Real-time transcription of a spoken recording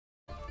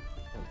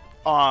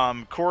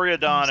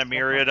Coriodon and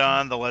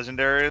Myriodon, the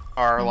legendaries,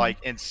 are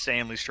like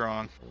insanely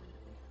strong.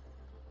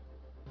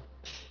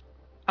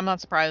 I'm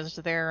not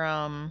surprised. Their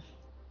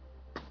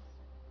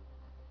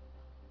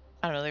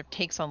I don't know, their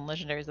takes on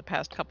legendaries the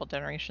past couple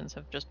generations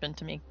have just been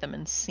to make them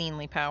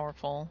insanely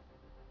powerful.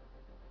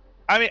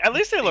 I mean, at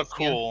least they look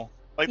cool.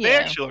 Like, they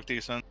actually look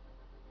decent.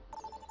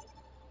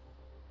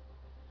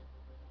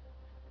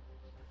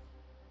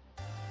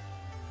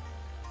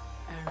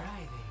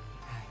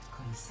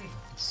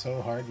 It's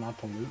so hard not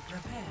to loot.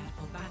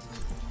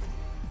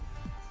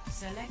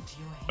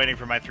 Waiting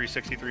for my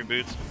 363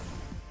 boots.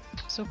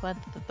 So glad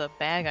that the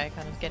bag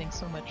icon is getting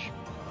so much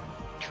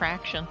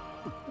traction.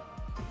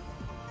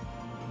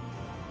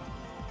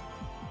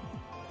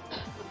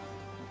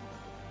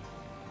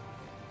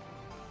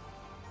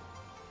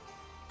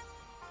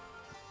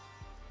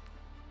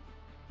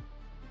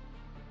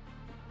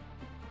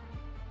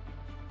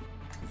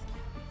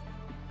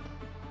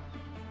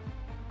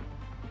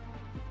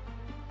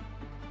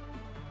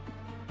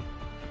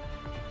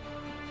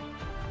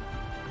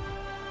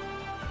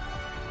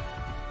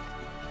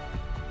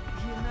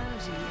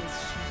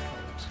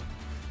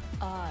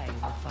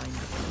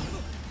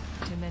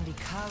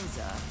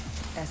 Causa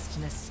est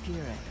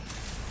nascere.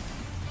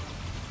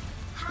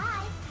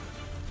 Hi.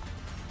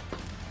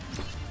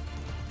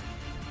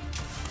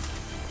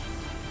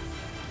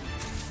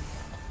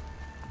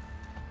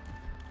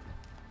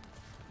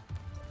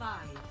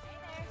 Five,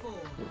 4,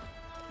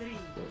 3,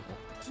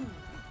 2,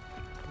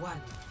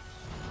 1.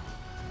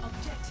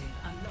 Objective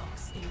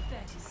unlocks in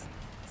 30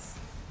 seconds.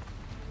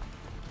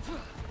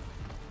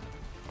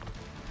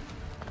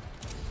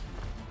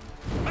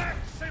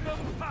 Maximum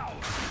power!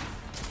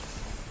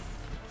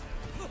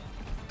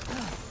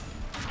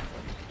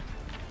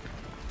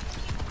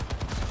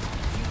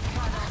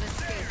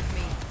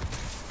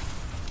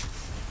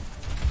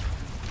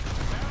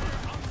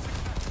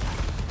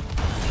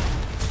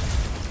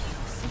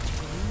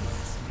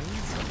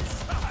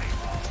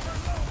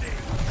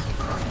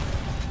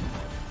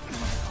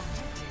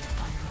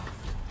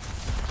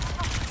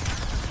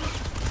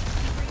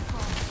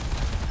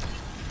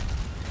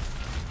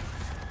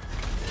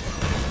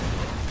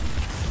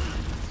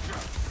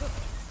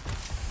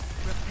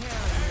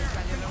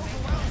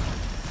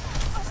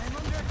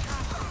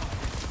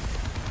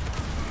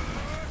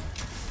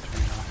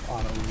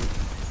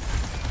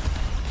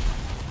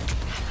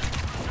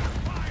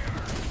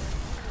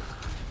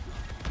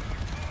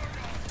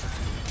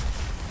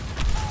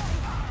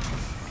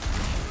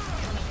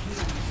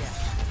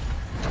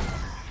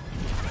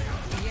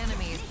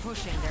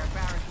 Pushing their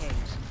barricade.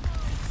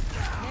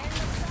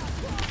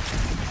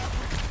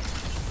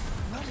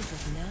 What is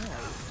it now?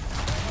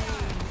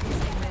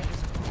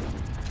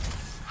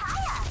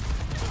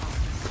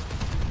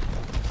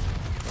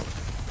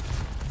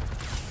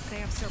 They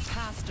have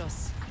surpassed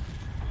us.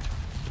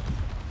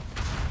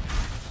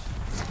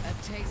 A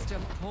taste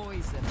of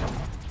poison.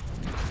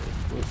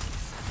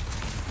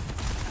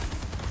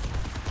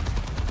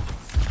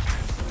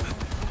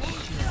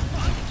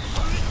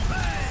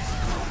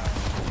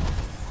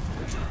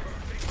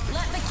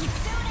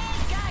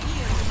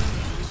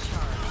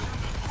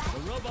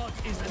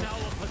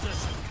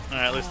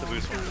 Alright, at least the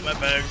boost went to my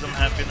bags. I'm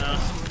happy now.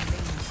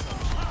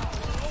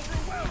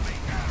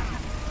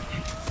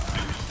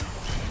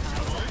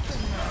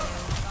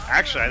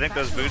 Actually, I think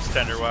those boots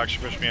tender will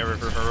actually push me over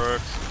for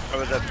heroics. I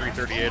was at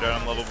 338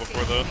 item level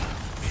before those.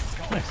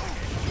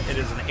 It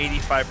is an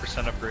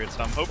 85% upgrade,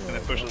 so I'm hoping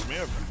it pushes me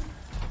over.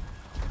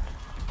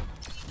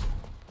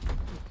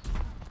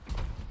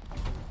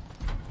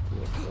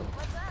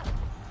 What's up?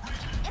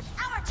 It's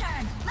our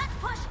turn. Let's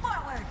push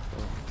forward.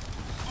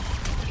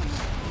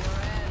 Your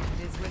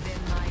end is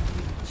within my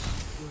reach.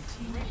 Your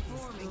team is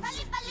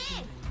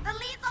Bali! The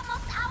lead's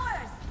almost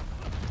ours.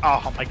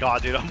 Oh my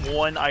god, dude, I'm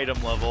one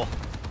item level.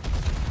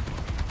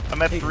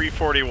 I'm at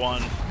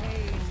 341.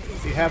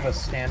 If you have a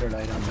standard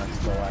item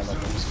that's low, I level,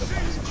 just go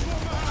find something.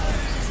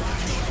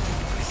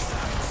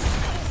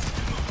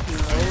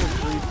 All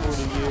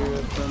 340 gear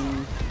I've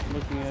been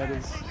looking at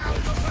is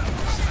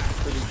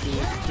pretty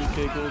cool. 2k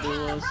gold or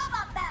less.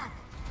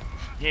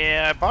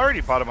 Yeah, I've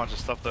already bought a bunch of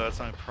stuff though, that's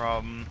not a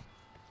problem.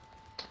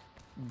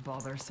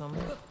 Bothersome.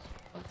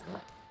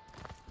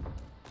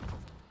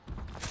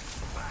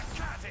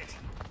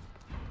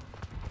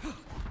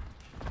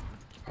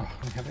 Oh,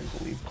 I haven't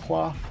believed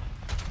cloth.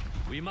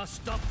 We must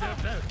stop their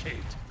barricade.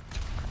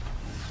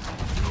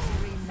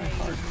 Misery made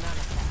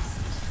manifest.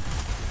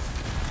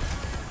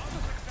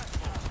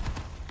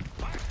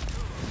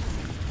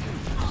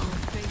 Your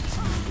fate is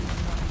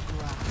not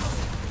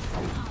grasped.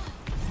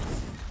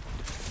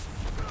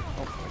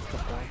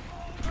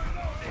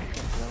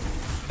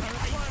 I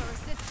require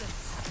assistance.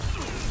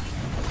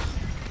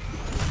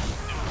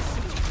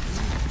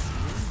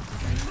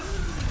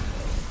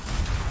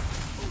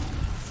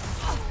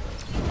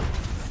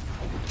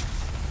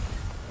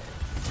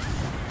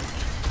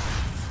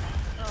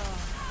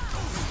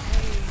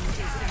 Pain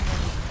is in the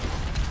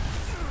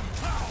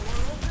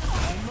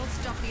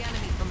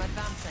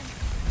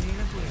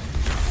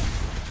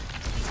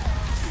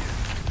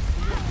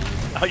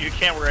Oh, you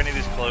can't wear any of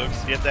these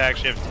cloaks. You have to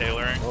actually have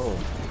tailoring. Oh.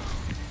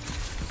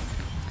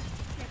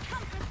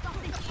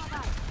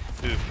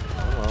 Oof.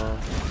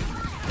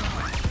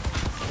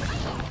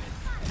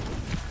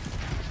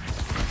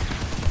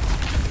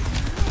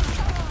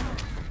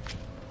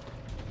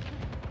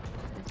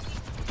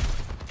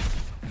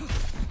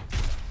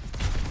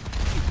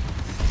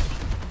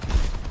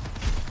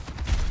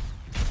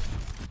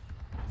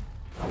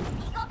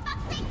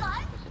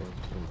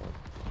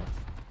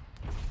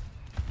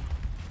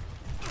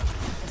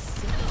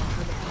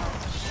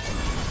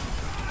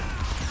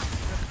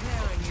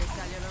 Preparing your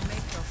cellular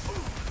makeup.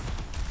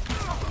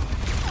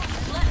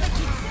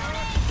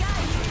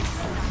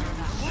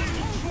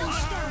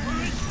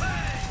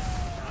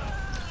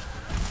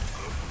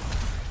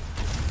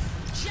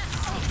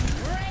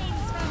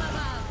 Rains from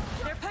above.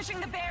 They're pushing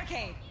the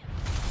barricade.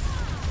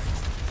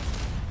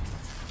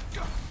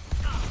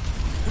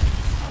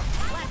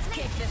 Let's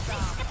kick this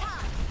off.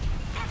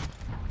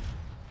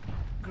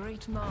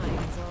 Great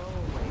minds are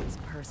always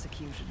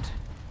persecuted.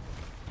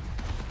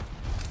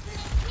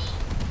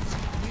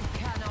 You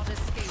cannot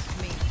escape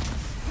me.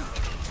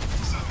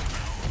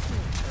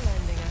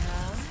 Lending a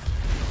hand.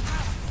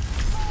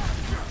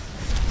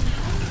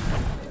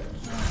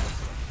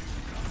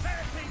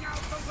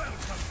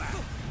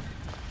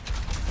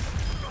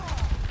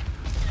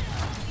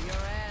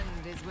 Your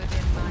end is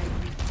within my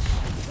reach.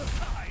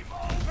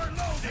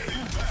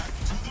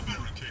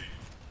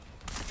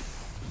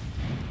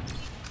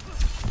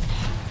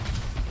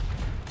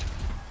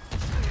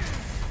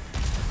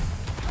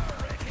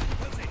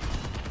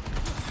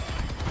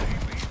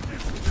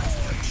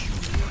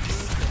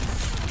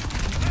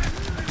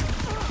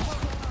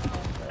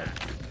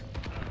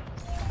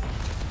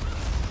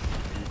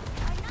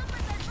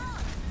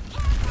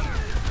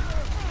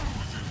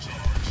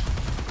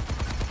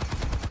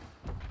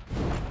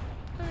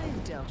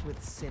 I've dealt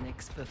with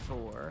cynics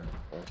before.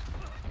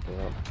 Stay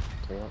up,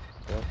 stay up,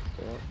 stay up,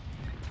 stay up.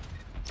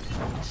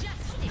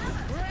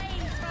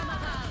 Rains from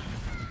above.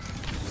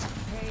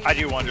 I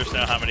do wonder to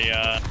know how many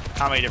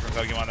different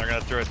Pokemon they're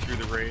gonna throw through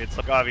the raids.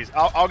 Like obviously,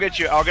 I'll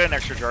get an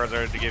extra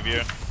Charizard to give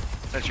you,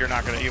 since you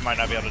might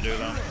not be able to do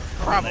them.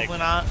 Probably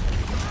not.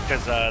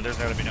 Because there's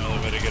gonna be no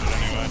other way to get it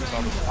anyway.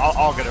 So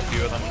I'll get a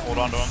few of them. Hold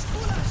on to them.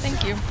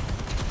 Thank you.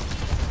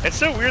 It's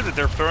so weird that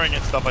they're throwing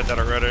in stuff like that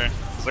already.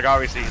 It's like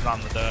obviously he's not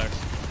in the decks.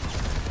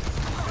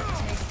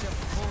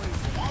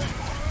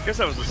 I guess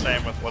that was the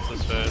same with what's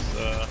his face,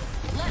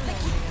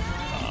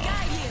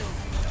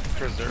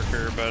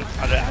 Berserker, but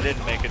I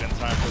didn't make it in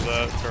time for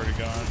that. It's already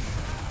gone.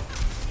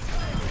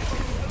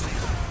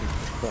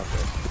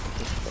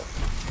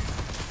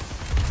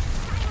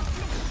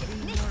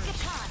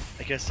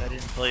 I guess I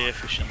didn't play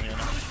efficiently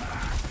enough.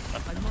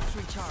 I must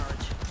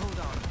recharge. Hold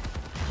on.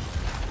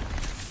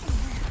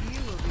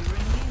 You will be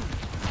renewed.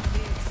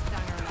 Big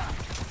stanger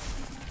left.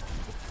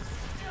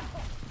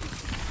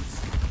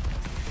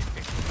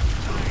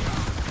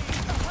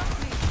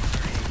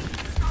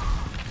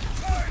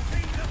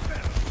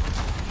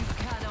 You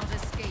cannot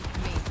escape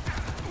me.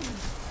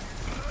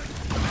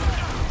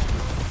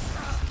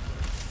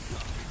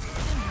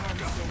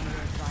 Enhancing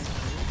your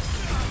vitals.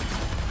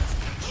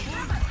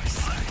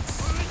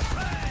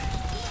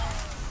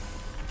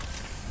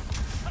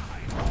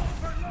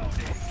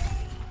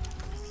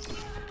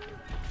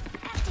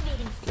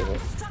 Activating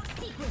self-destruct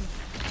sequence.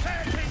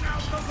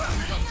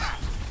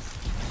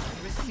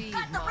 Receive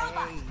Got the my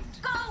robot. aid.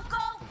 Go,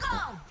 go, go.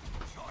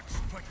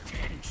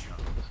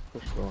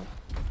 Push going.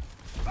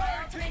 My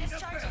ultimate is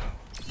charging.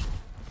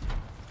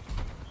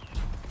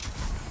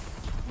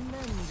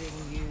 Mending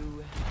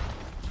you.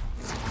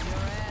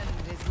 Your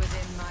end is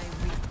within my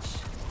reach.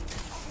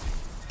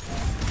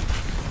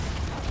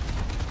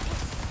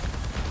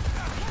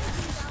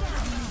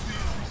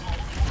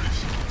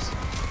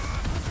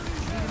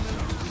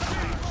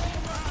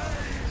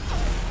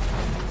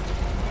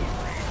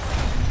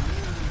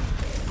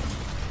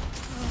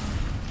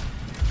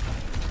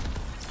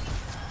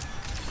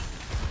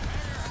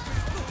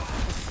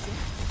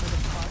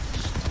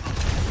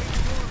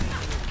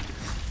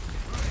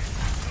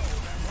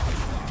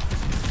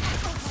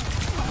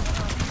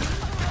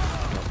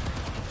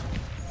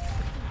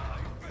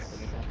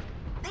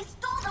 They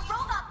stole the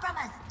robot from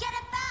us. Get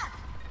it back.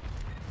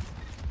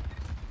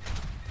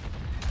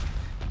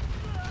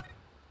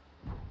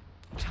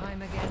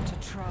 Time again to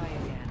try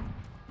again.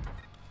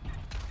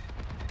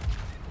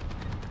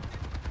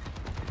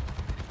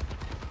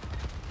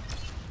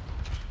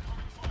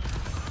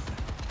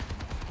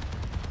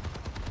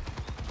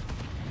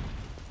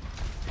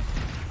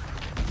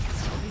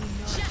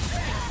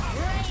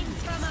 Rains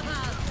from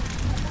above.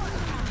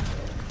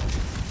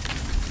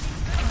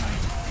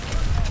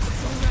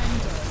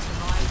 Surrender to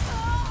my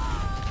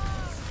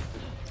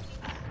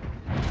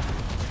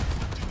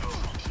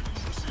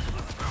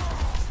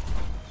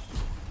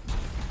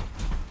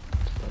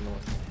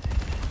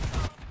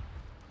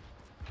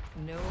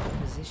No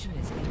opposition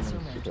is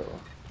insurmountable.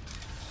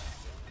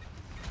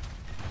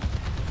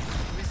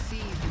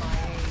 Receive my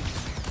aid.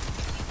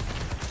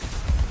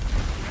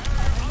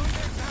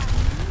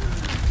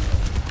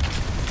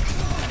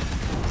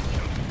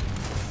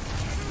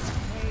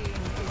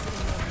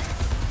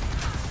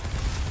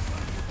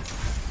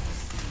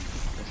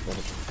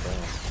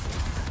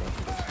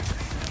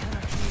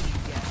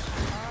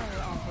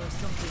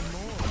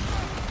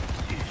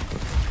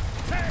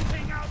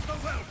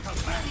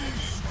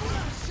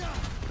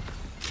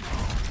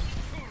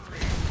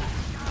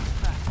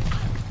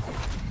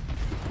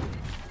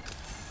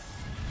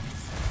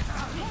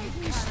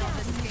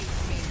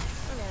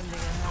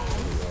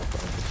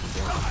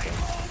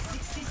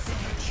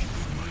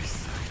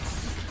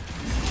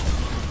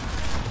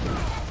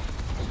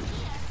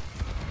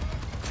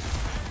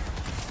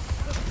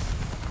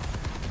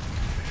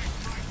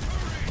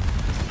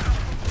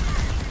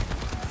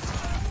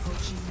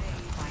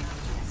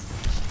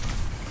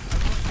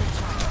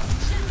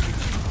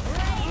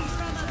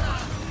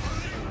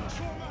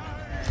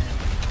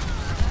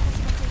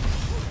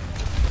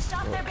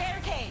 Stop their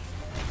barricade!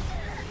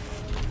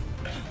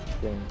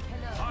 Dang.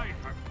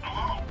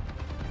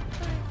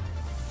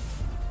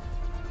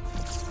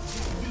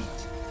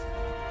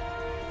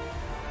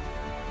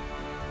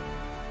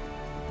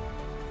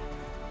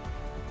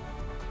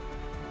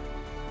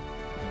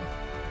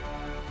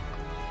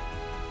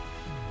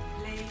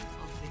 Play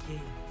of the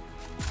game.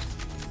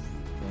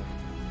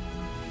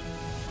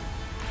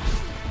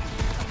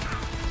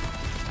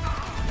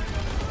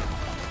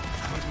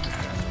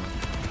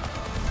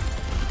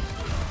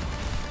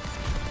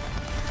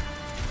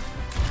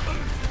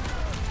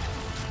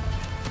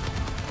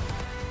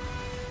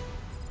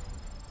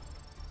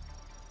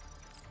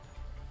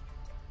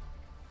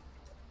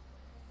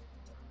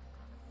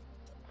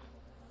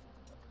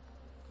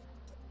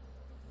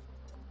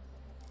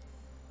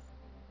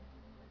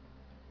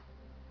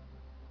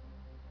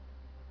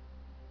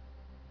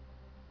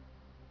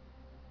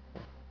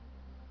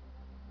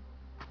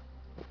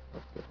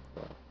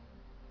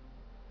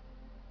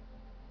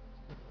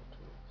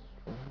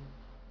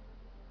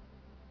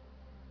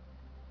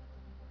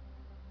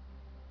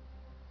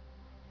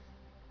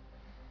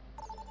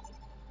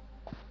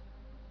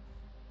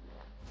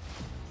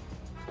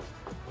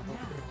 Now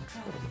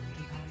traveling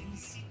to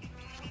Paris.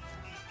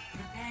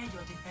 Prepare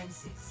your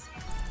defenses.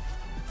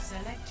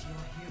 Select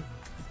your hero.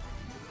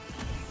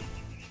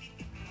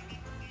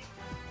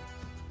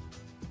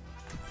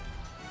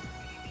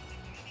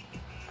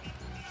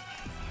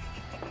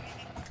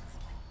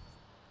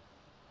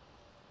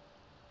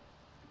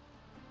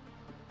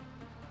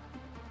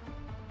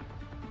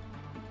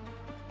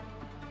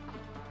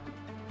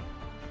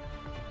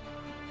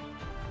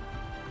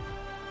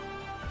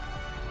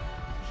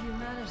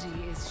 Humanity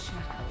is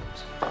shackled.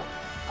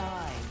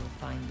 I will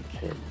find the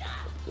key.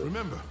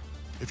 Remember,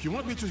 if you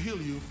want me to heal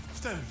you,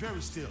 stand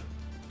very still.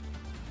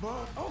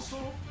 But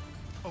also,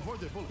 avoid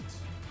the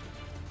bullets.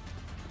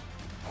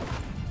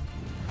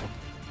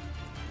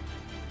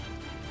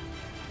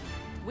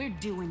 We're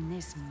doing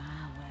this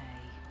my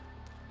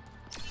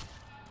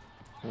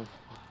way.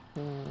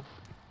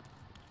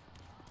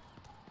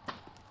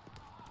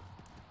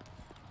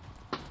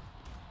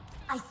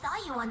 I saw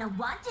you on a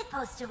wanted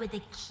poster with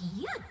a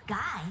cute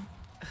guy.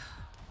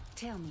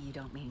 Tell me you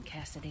don't mean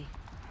Cassidy.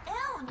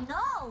 Ew,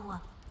 no!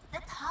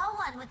 The tall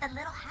one with the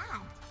little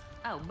hat.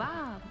 Oh,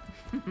 Bob.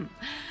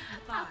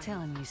 I'll tell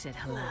him you said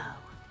hello.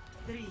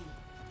 3,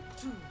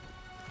 2,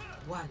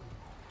 1.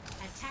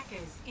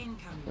 Attackers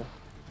incoming.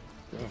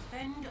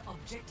 Defend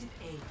objective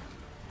A.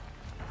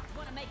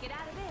 Want to make it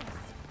out of this?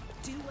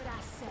 Do what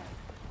I say.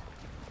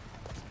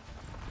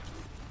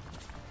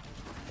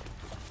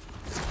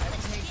 A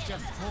taste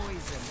of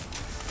poison,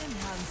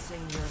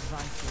 enhancing your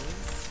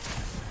vitals.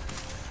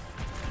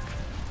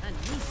 I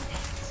need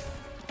that.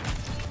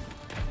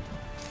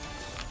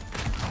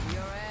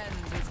 Your end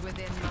is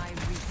within my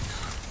reach.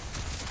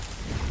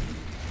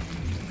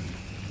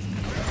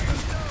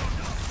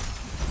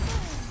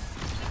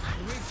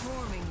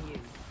 Reforming you.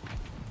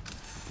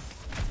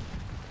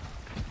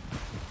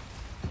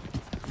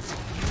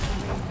 You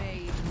will be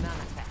made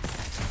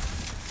manifest.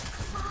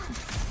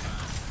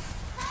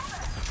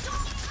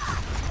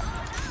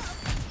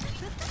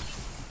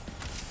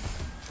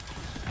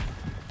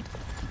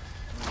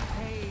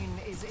 Pain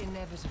is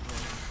inevitable.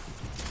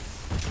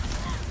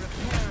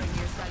 Repairing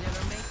your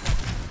cellular makeup.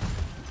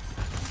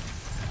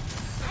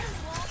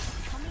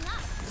 Coming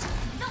up.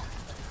 No!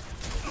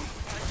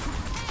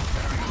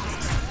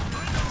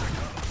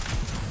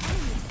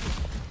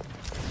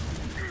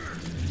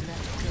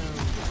 Let go.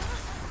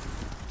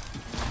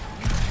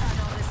 You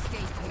cannot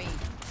escape me.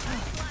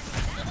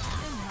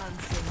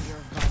 Enhancing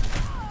your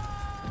vitals.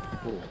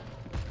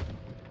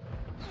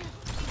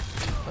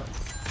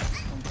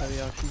 The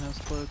auction house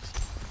cloaks.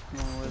 I'm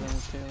on the way down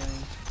the tail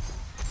end.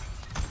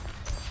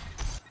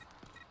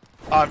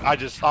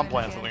 I'm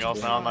playing something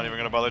else now. I'm not even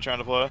gonna bother trying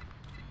to play.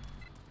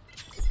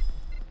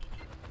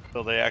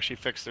 Till they actually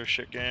fix their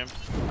shit game.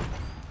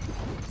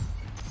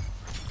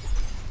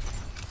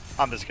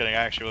 I'm just kidding. I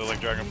actually really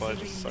like Dragonfly. It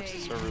just sucks. The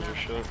servers are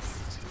shit.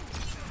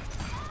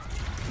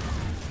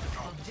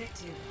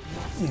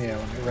 Yeah,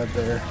 when I read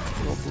their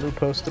little blue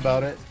post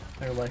about it,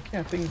 they were like,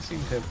 yeah, things seem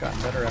to have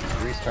gotten better after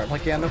the restart. I'm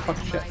like, yeah, no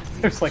fucking shit.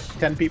 There's like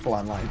 10 people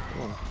online.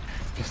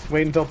 Just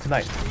wait until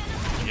tonight.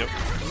 Yep.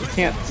 You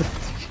can't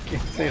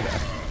say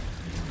that.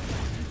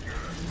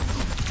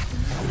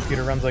 My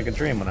computer runs like a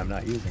dream when I'm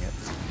not using it.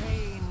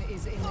 Pain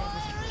is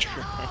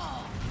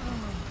inevitable.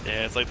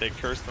 Yeah, it's like they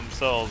cursed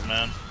themselves,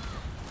 man.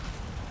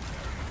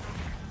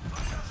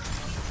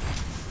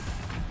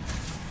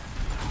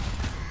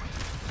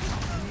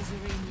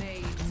 Misery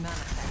made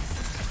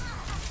manifest.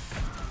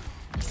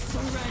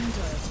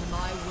 Surrender to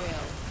my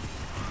will.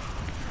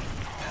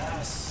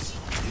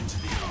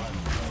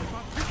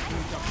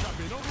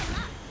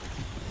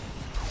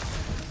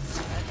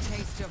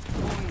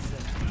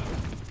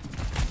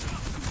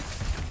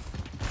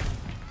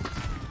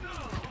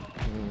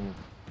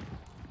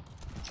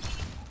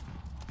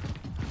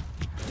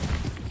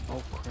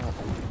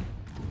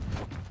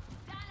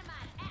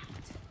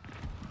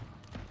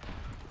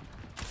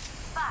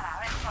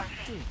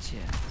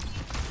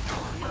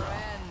 Gotcha. Your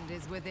end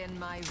is within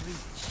my reach.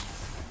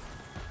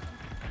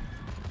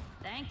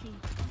 Thank you.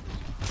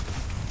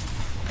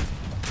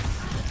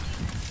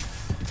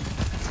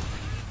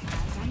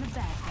 Eyes on the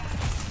bad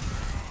guys.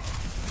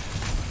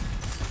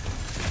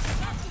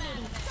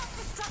 Activating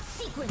self-destruct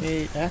sequence.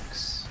 Hey,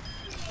 X.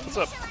 What's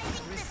up?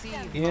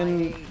 Receive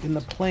In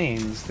the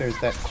plains, there's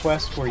that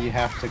quest where you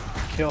have to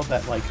kill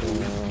that like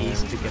elite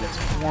beast to get its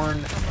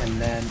horn, and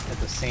then at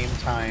the same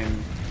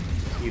time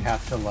you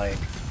have to like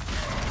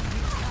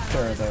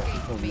there are the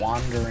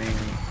wandering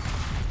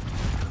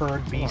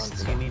herd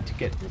beasts you need to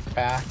get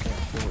back,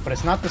 but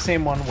it's not the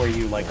same one where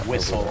you like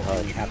whistle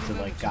and you have to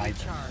like guide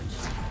them.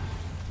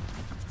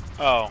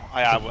 Oh,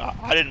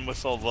 I didn't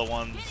whistle the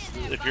ones.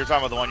 If you're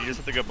talking about the one, you just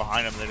have to go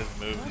behind them. They just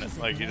move. And it,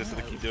 like you just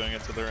have to keep doing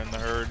it so they're in the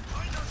herd.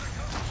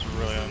 It's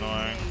really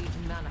annoying.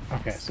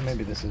 Okay, so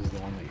maybe this is the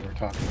one that you were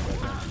talking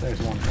about. There's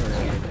one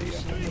earlier that you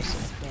have to whistle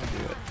to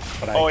do it.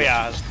 But I no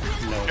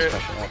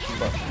special action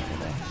button or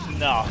anything.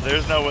 No,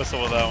 there's no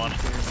whistle with that one.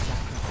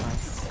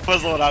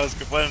 Was what I was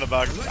complaining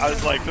about. I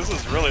was like, this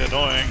is really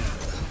annoying.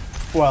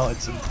 Well, I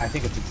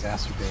think it's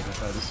exacerbated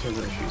by the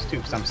server issues too,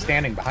 because I'm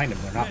standing behind them,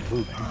 they're not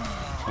moving.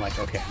 I'm like,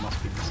 okay, I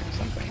must be missing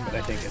something, but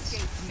I think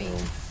it's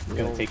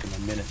gonna take them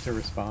a minute to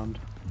respond.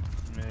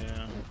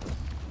 Yeah.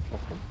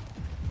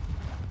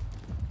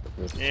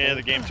 Yeah,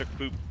 the game took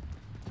poop.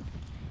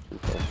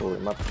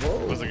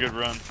 It was a good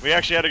run. We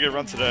actually had a good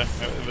run today.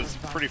 It was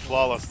pretty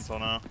flawless until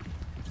now.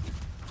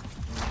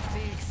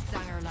 Big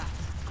stanger lap.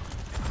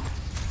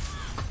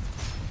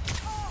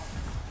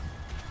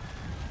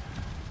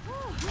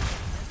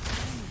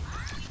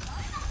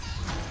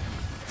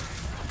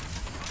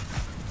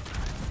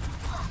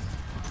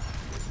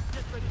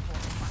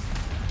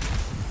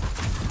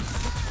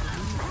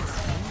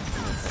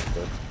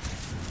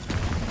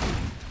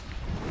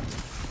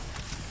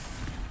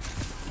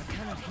 I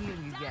cannot heal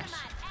you yet.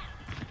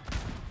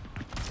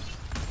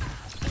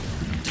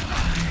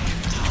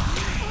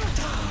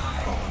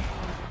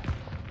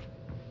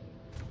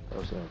 I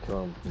was gonna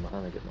kill him from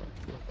behind and get my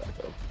health back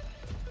up.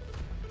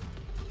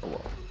 Oh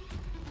well.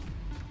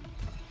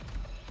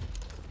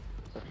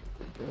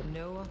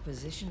 No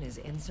opposition is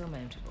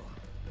insurmountable.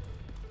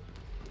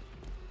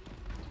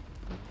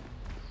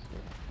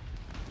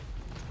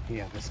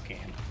 Yeah, this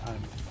game,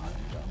 I'm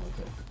done with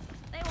it.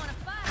 They want to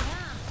fight,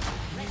 huh?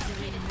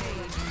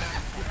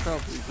 You're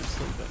probably just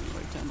so done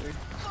by tender.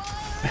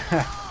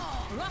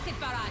 Rocket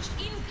barrage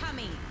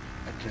incoming.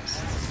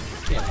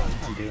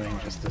 I'm doing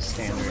just a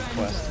standard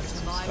quest to get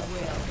some stuff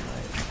done.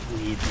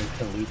 I need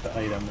to loot the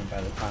item, and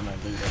by the time I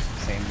loot it,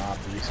 the same mob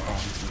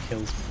respawns and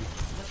kills me,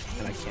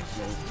 and I can't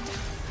move.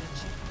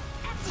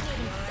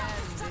 Your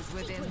end is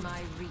within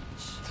my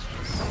reach.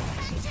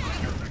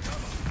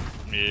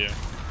 Yeah.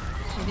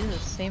 They do the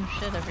same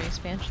shit every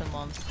expansion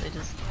launch. They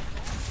just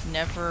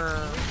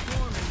never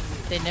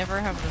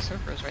have the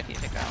servers ready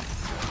to go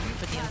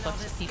with the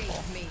influx of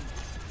people.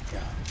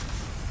 Yeah.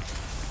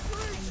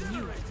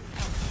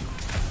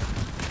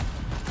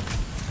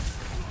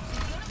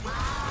 I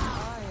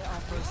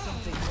offer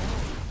something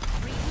more.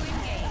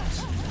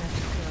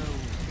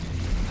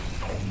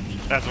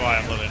 That's why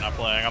I'm literally not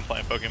playing. I'm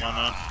playing Pokemon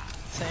now.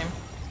 Same.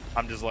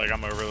 I'm just like,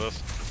 I'm over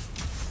this.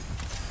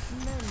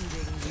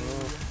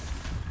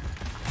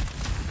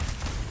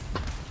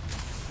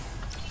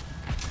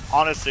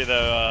 Honestly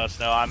though,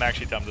 Snow, I'm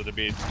actually tempted to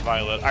beat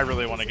Violet. I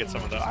really want to get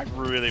some of the, I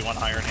really want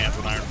Iron Hands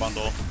and Iron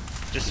Bundle.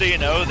 Just so you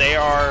know, they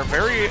are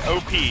very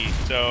OP,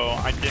 so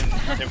I can,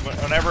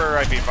 whenever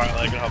I beat Violet,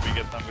 I can help you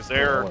get them, because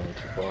they're,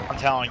 I'm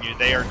telling you,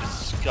 they are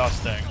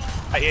disgusting.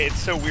 It's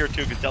so weird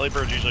too, because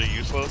Delibird's usually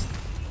useless,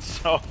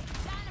 so,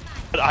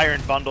 but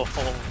Iron Bundle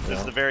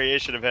is the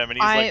variation of him, and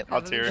he's like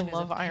top tier. I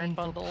love Iron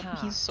Bundle,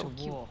 he's so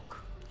cute.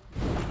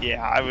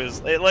 Yeah, I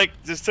was, it like,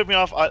 just took me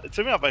off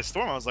by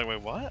storm. I was like,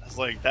 wait, what? I was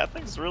like, that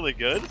thing's really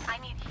good? I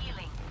need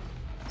healing.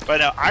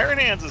 But now, Iron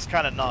Hands is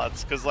kind of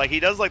nuts, because like,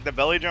 he does like the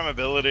belly drum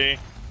ability,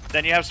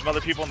 then you have some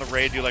other people in the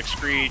raid do like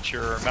Screech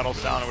or Metal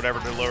Sound or whatever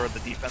to lower the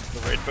defense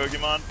of the raid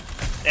Pokemon,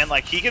 and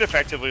like, he could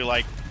effectively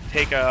like,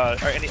 take a,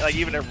 or any, like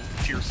even a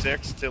tier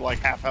 6 to like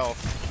half health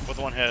with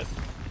one hit.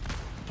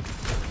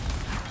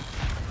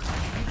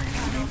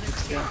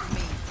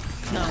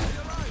 No,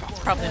 it's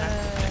probably not.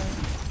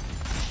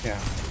 Yeah.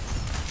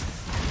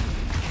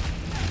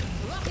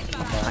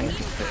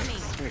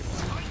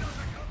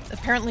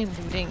 Apparently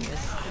looting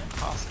is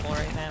impossible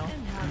right now.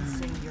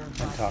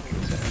 I'm talking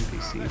to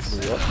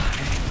NPCs.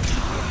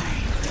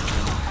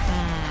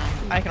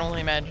 I can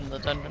only imagine the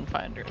dungeon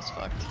finder is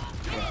fucked.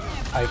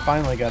 I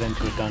finally got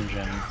into a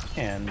dungeon,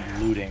 and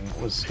looting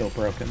was still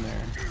broken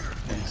there.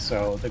 And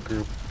so the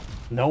group,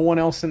 no one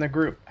else in the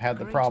group had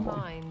the problem.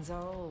 Minds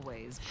are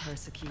always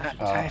persecuted.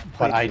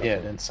 But I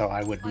did, and so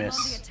I would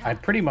miss. I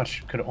pretty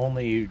much could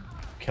only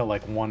kill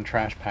like one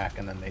trash pack,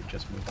 and then they'd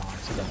just move on.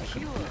 So then I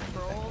couldn't do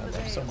anything. I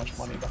left so much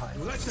money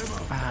behind.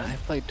 I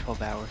played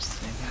 12 hours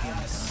today.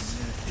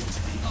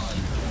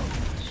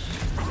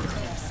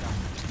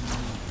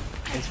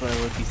 That's what I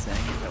would be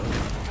saying. That was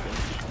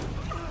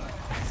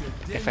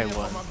If I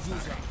was.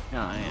 No,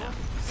 I am.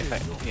 If I,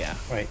 yeah.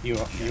 Right, you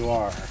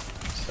are.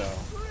 So.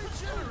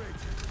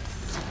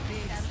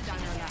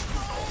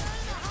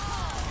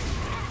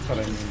 But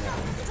I mean that.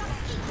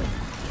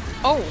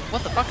 Oh,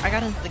 what the fuck? I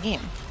got into the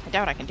game. I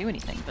doubt I can do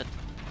anything, but...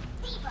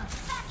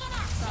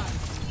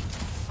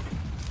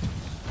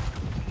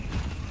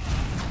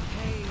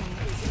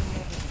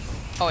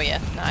 Oh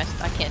yeah, no,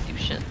 I can't do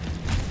shit.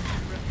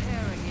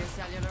 Repairing your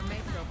cellular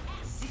makeup.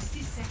 60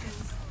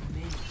 seconds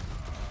remaining.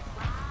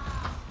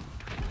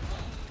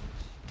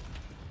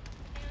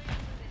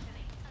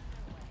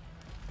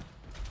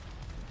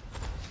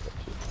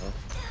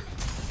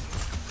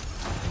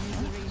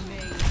 Misery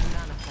made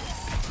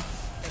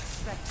manifest.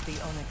 Expect the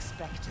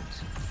unexpected.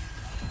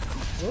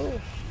 Whoa.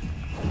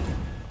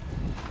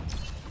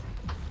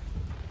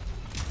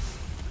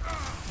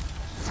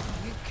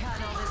 You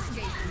cannot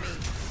escape me.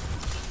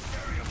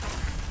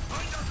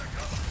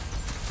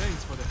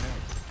 Thanks for the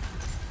help.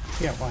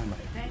 Yeah, why am I?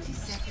 30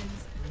 seconds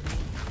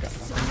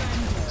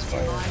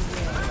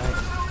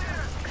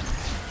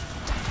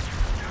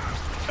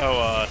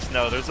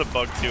No, there's a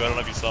bug too. I don't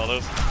know if you saw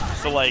those.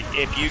 So like,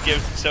 if you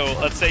give, so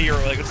let's say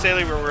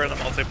we're in a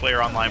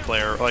multiplayer online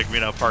player, like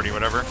party,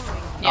 whatever.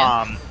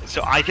 Yeah.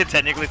 So I could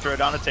technically throw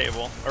down a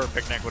table or a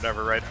picnic,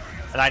 whatever, right?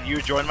 And you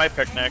would join my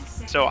picnic.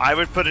 So I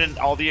would put in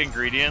all the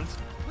ingredients,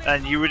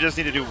 and you would just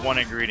need to do one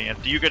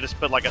ingredient. You could just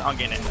put like an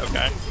onion in,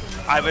 okay?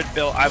 I would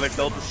build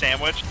the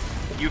sandwich.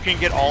 You can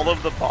get all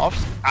of the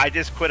buffs. I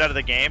just quit out of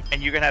the game,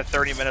 and you can have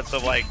 30 minutes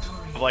of like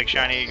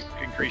shiny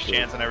increased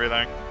chance and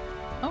everything.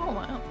 Oh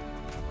wow.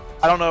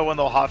 I don't know when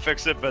they'll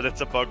hotfix it, but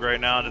it's a bug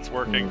right now, and it's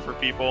working for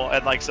people.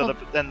 And like, so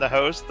then the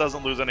host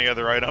doesn't lose any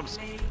other items.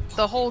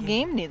 The whole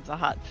game needs a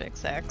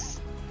hotfix, X.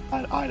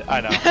 I know.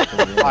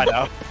 I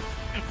know.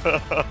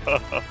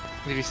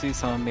 Did you see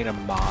someone made a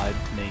mod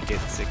to make it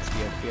 60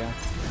 FPS?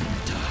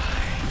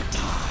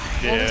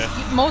 Yeah.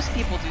 Well, most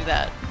people do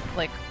that.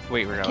 Like,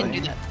 wait, really? Can do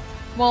that.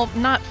 Well,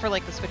 not for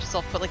like the Switch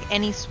itself, but like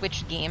any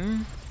Switch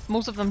game.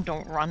 Most of them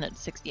don't run at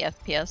 60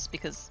 FPS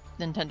because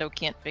Nintendo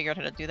can't figure out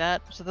how to do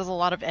that. So there's a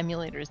lot of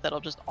emulators that'll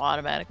just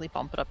automatically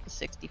bump it up to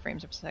 60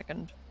 frames per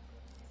second.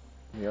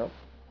 Yep.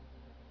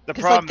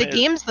 Because like the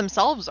games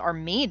themselves are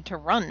made to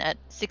run at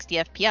 60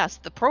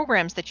 FPS. The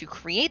programs that you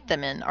create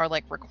them in are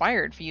like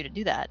required for you to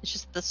do that. It's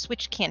just the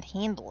Switch can't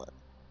handle it.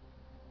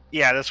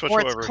 Yeah, the Switch will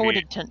overheat. Or it's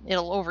coded to,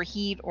 it'll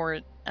overheat,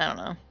 or I don't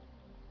know.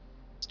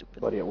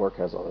 Stupid. Buddy at work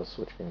has all those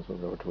Switch games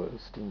moved over to a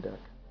Steam Deck.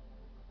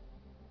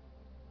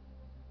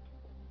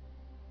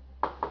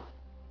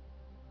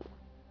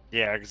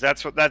 Yeah, because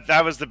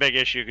that was the big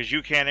issue. Because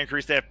you can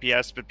increase the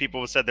FPS, but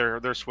people said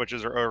their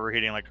Switches are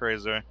overheating like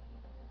crazy.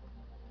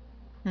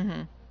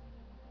 Mm-hmm.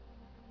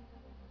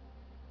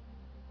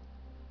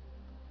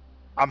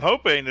 I'm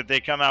hoping that they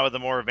come out with a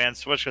more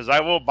advanced Switch, because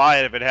I will buy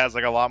it if it has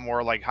like a lot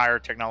more like higher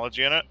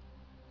technology in it.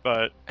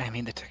 But I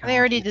mean, the technology. They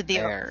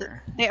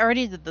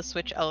already did the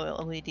Switch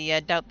LED. I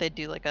doubt they'd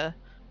do like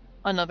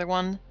another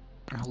one.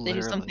 They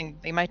do something.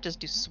 They might just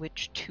do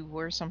Switch 2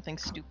 or something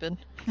stupid.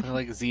 They're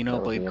like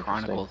Xenoblade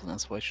Chronicles on the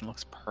Switch and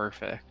looks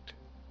perfect.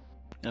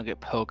 You'll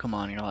get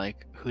Pokemon. And you're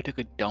like, who took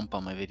a dump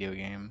on my video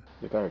game?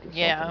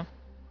 Yeah.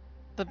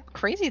 The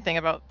crazy thing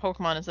about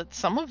Pokemon is that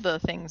some of the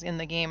things in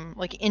the game,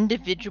 like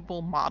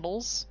individual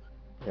models,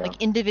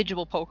 like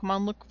individual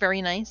Pokemon look very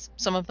nice.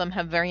 Some of them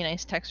have very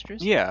nice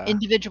textures. Yeah.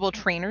 Individual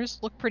trainers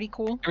look pretty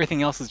cool.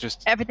 Everything else is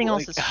just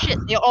else is shit.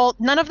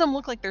 None of them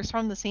look like they're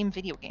from the same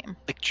video game.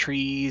 Like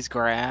trees,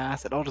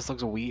 grass, it all just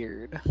looks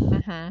weird.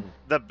 Mm-hmm.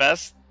 The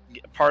best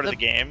part of the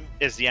game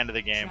is the end of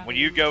the game. When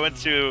you go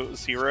into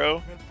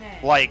Zero,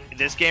 like,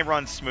 this game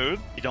runs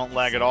smooth, you don't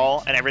lag at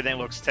all, and everything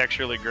looks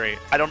texturally great.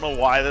 I don't know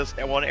why this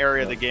one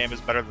area of the game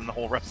is better than the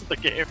whole rest of the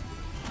game.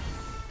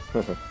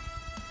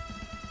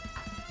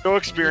 Go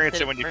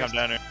experience it when you come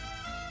down here.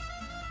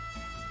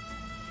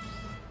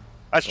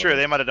 That's true,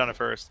 they might have done it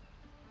first.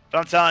 But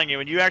I'm telling you,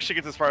 when you actually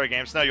get this part of the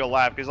game, Snow, you'll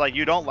laugh, because like,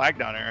 you don't lag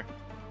down here.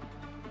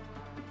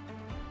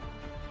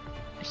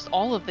 Just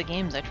all of the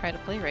games I try to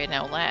play right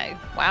now lag.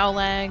 WoW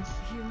lags,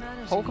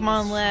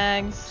 Pokemon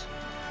lags.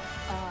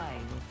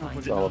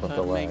 All of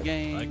them lag.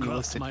 I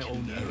craft my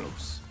own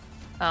arrows.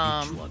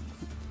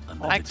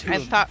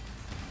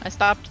 I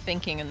stopped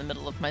thinking in the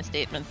middle of my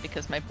statement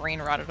because my brain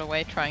rotted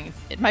away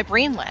my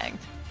brain lagged.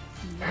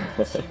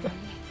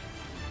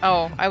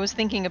 Oh, I was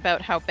thinking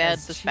about how bad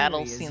this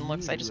battle scene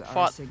looks. I just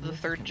fought the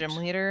 3rd gym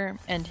leader,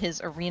 and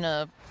his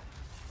arena,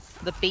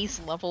 the base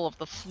level of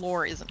the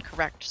floor isn't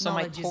correct. So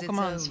my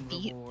Pokemon's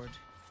feet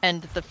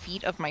and the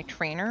feet of my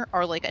trainer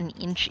are like an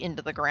inch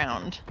into the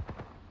ground.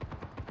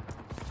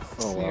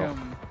 Oh wow.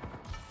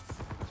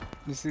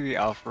 You see the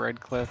Alpha Red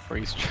clip where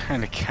he's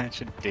trying to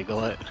catch a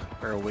Diglett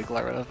or a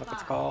Wiggler, whatever the fuck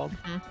it's called,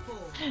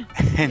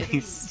 and he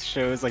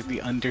shows like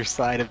the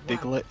underside of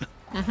Diglett.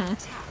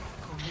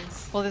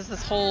 Well, there's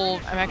this whole.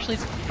 I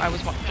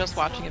was just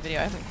watching a video.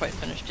 I haven't quite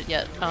finished it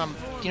yet. Do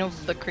you know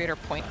the creator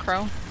Point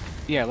Crow?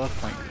 Yeah, I love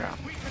Point Crow.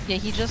 Yeah,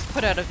 he just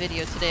put out a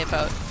video today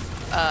about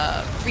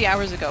 3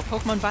 hours ago.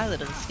 Pokemon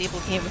Violet is a stable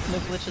game with no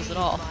glitches at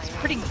all. It's a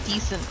pretty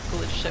decent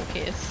glitch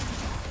showcase.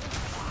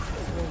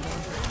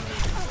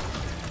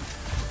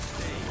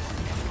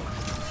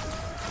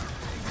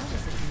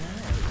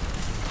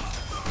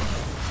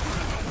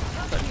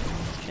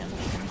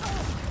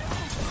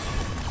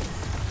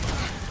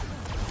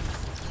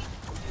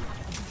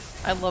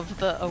 I love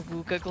the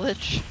Awooga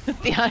glitch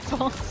with the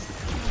eyeballs.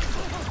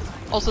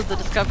 Also, the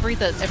discovery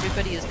that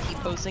everybody is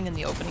T-posing in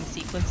the opening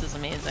sequence is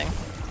amazing.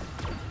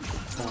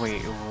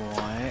 Wait,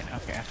 what?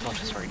 Okay, I have to watch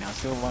this right now.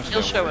 Let's go watch it.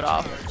 He'll show it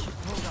off.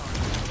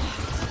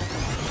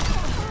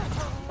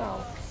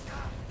 Ow.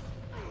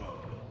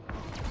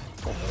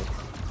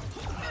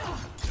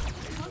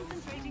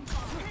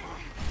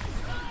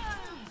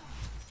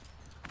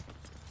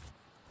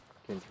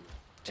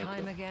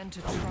 Time again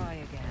to try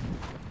again.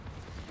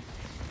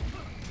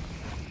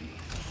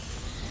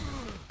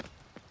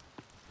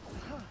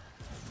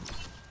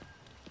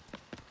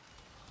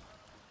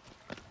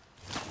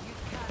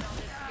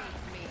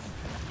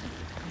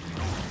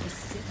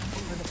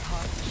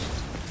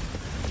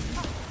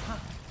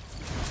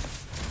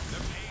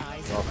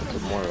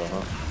 Tomorrow,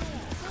 huh?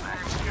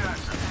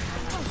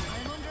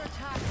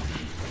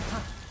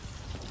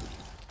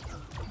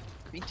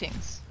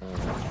 Greetings.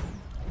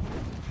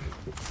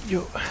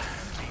 Yo.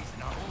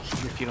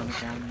 Keep your feet on the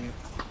ground, mute.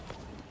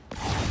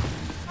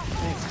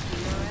 Thanks.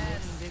 Your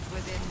end is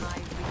within my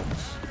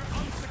reach.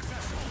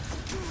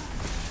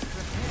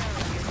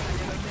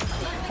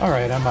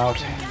 Alright, I'm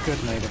out.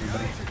 Good night,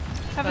 everybody.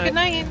 Have a good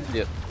night.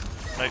 Yep.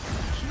 Night.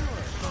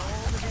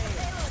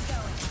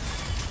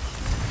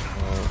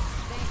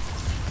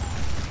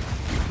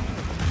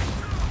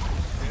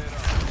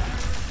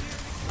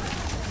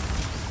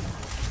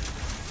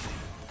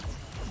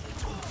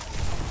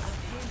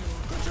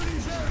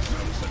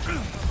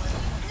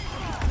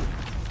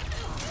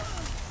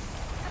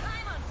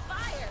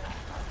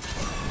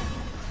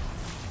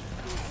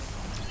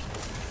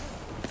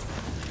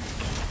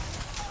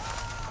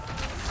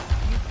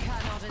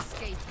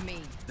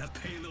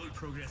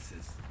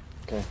 Progresses.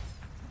 Okay. I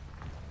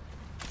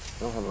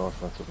don't have an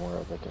offensive more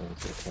of that game,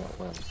 so I can't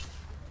win.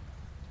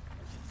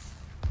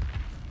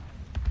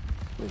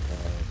 We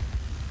have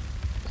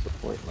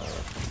support now.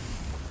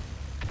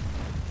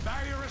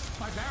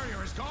 My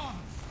barrier is gone.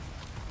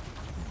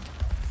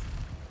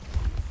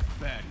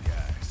 Bad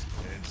guys.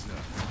 Heads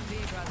up. Be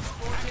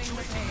transporting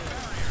the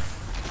payload.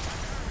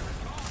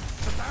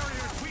 The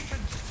barrier is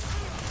weakened.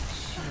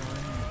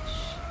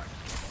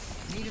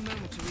 Need a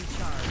moment to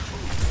recharge.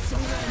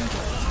 Surrender to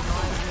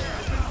my will.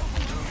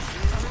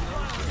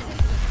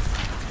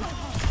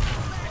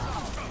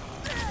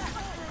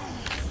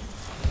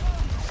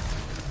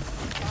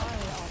 I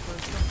offer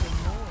something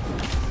more.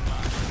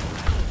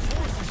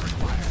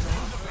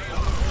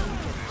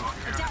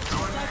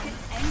 Adaptive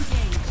circuits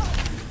engaged.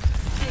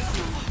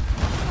 Signal.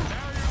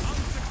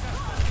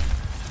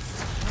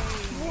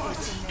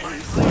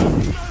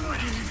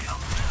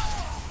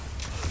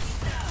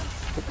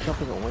 Quit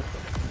jumping away from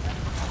me.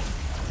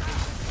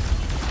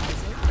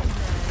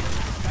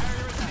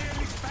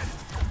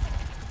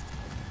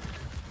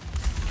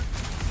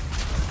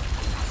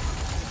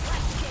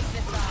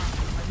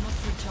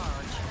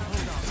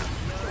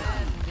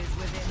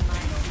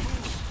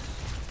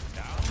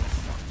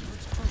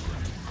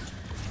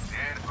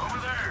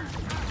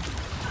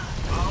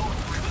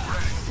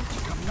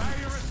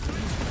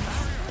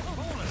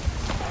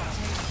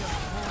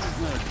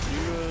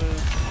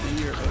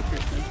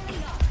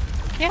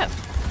 Yeah.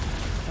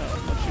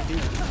 What's your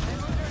deal?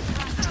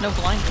 Snow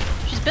blinded.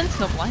 She's been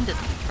snow blinded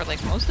for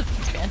like most of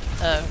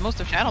these most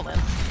of Shadowlands.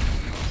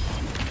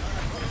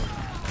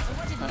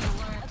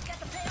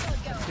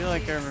 I feel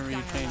like I remember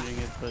you changing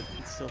it, but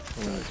it's still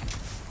good.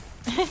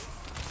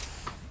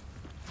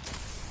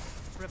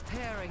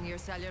 Repairing your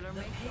cellular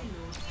make.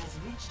 Payload has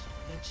reached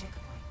the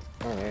checkpoint.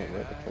 Alright,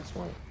 where the fuck's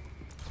one?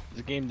 Is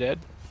the game dead?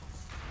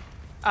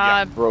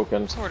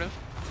 Broken. Sort of.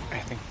 I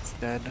think it's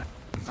dead.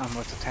 I'm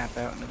about to tap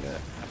out in a bit.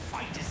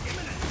 Fight is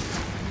imminent.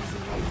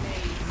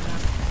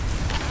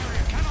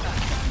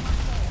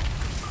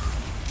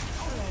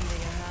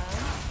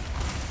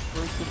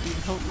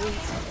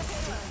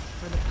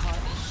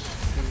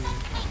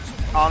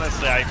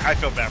 Honestly, I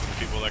feel bad for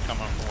people that come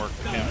home from work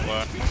and can't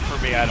play. For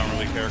me, I don't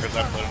really care because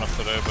I played enough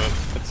today, but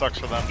it sucks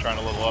for them trying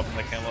to level up and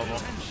they can't level.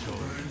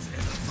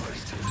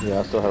 Yeah,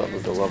 I still haven't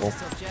moved a level.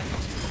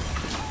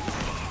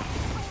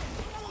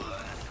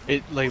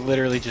 It like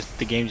literally just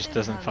the game just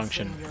doesn't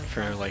function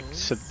for like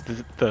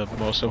the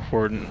most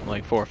important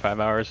like 4 or 5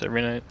 hours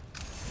every night.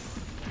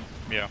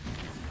 Yeah.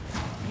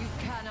 You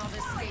cannot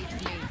escape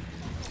me.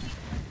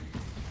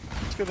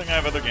 It's a good thing I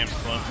have other games to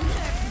play.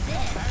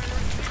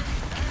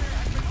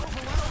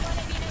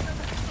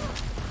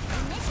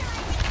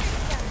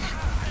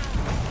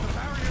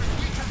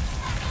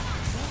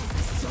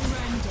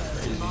 Surrender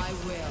to my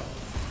will.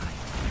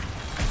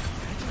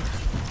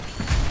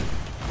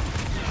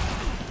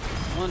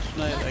 Lunch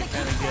night, I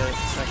kind of get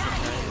second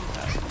night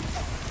attack.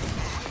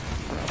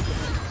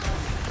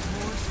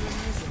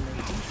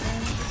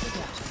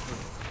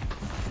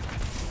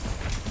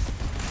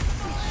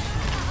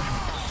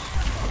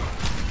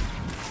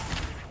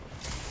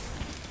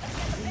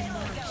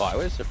 Oh, I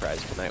was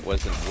surprised tonight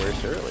wasn't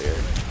worse earlier.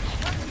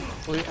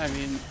 Well, I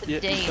mean,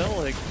 it felt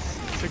like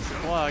 6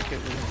 o'clock. It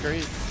was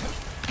great.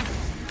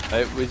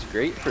 It was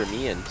great for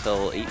me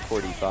until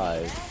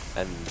 8:45,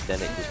 and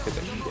then it just took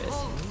a shit.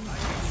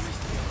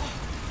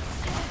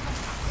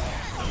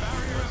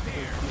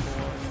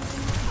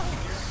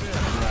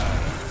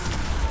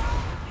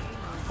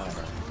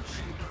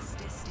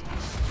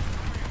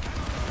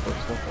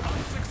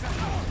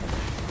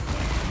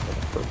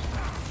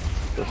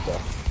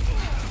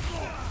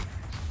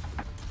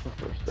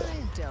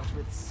 I've dealt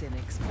with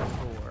cynics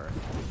before.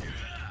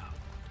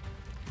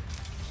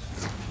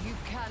 You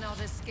cannot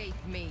escape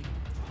me.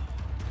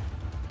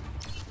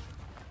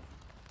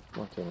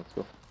 Okay, let's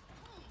go.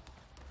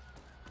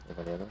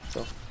 Anybody else?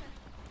 Go.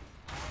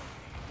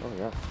 Oh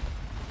yeah.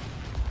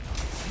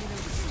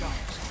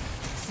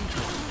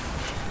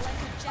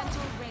 Like a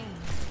gentle rain.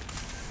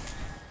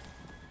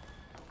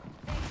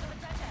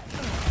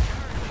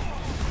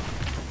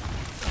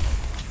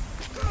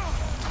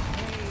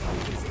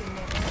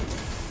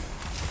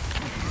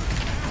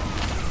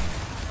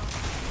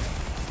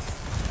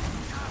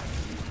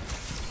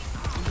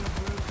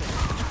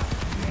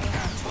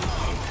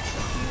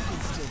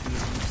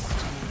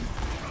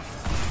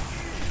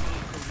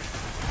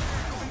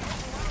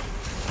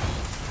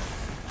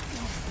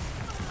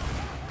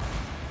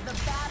 The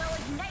battle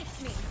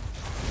ignites me.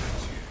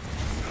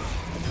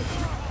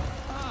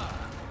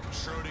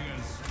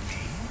 Schrodinger's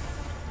meme.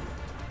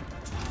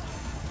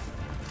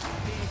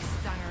 Big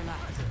Steiner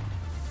left.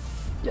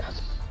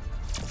 Yes.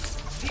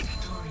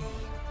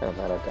 Kind of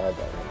mad I died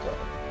that one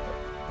time.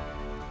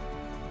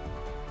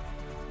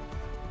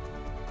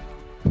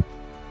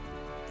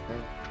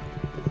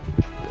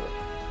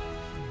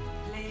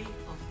 Play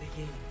of the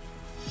game.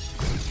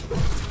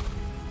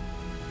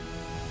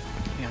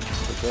 Yeah,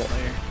 that's the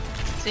player.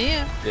 See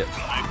ya. Yep.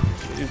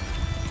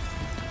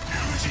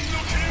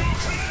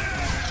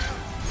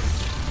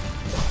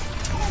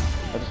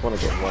 I just want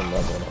to get one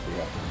level and I'll be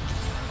happy.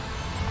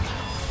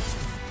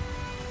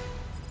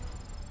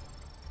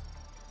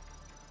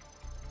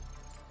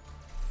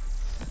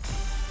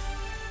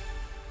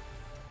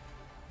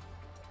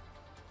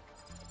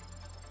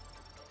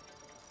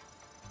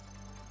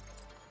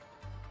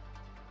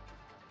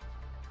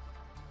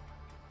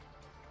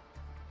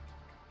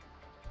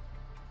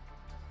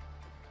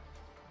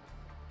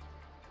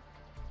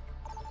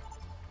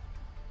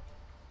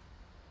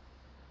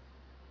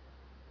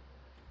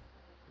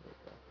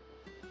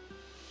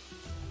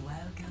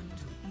 Welcome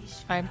to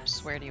East. I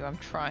swear to you, I'm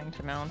trying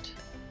to mount.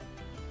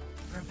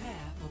 Prepare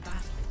for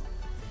battle.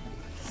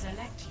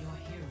 Select your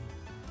hero.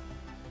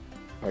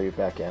 Are you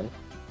back in?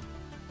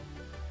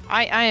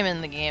 I am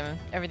in the game.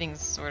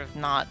 Everything's sort of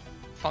not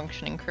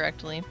functioning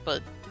correctly,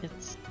 but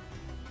it's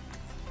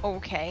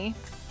okay.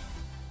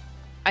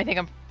 I think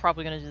I'm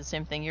probably gonna do the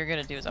same thing you're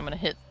gonna do. Is I'm gonna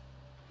hit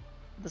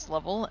this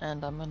level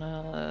and I'm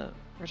gonna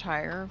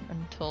retire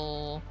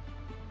until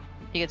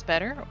he gets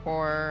better,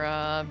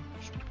 or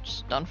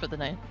just done for the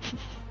night.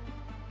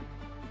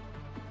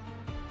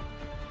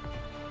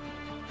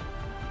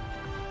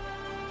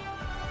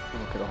 I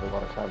don't get a whole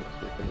lot of time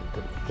this week and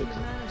couldn't fix it.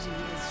 Humanity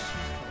is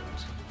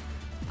shackled.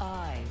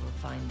 I will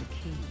find the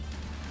key.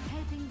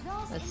 Helping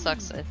those It in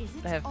sucks. need is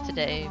its I have own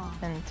today reward.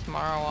 and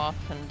tomorrow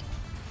off, and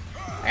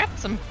I got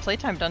some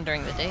playtime done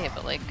during the day,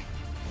 but like,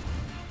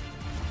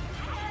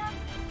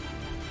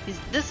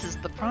 this is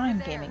the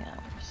prime gaming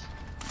hours,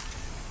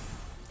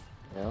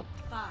 Yep.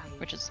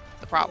 which is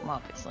the problem,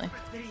 obviously.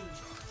 3,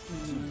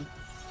 2,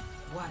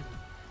 1.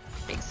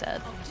 Being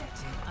said.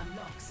 Objective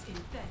unlocks in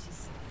 30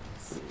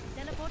 seconds.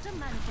 Teleporter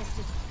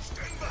manifested.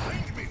 Stand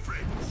behind me,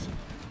 friends.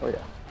 Oh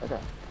yeah, I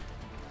got it.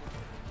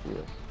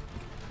 Yes.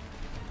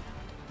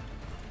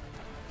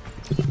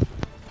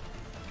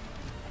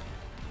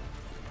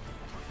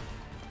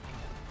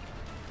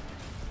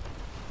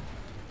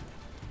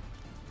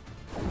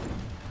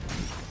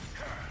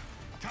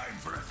 Time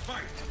for a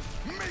fight.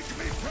 Make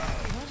me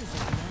proud. What is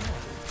it now?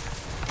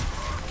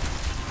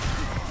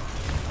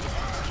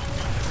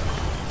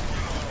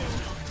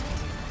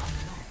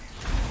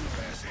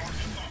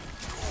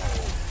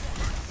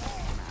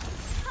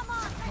 Come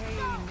on, Pain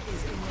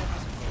is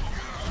inevitable.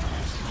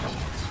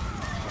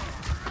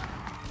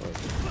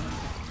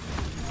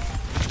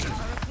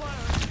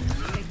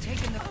 They've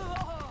taken the.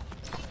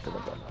 Could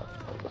have done that.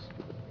 That was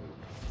stupid.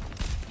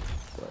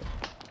 But,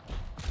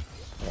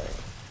 alright.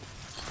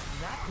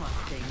 That must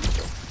sting.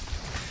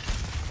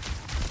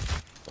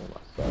 On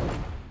my side.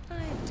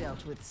 I've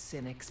dealt with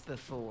cynics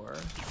before.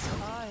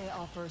 I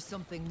offer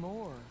something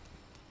more.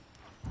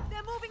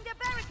 they're moving the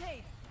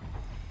barricade.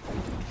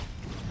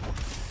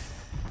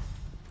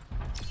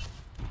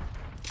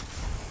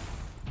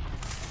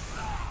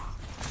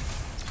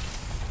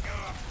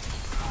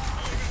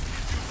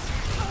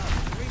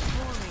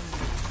 Reforming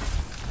you.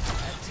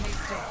 A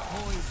taste of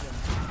poison.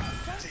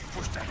 They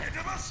pushed ahead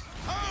of us.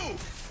 Oh!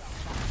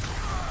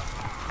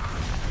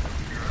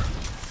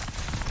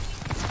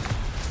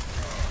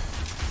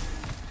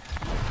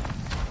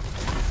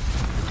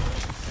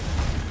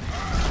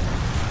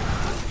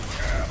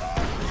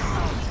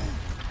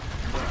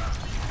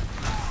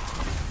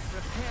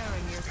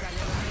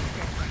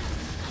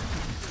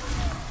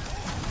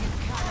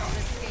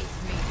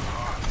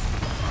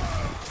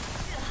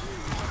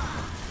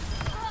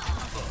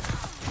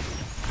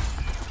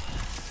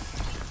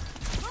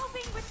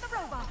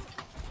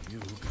 Pain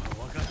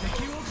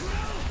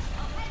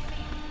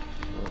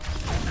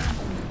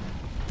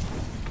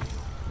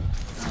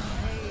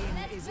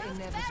is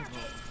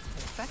inevitable.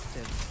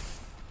 Effective.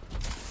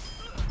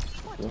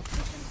 What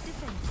efficient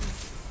defenses?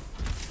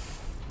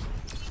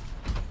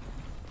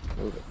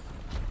 Move it.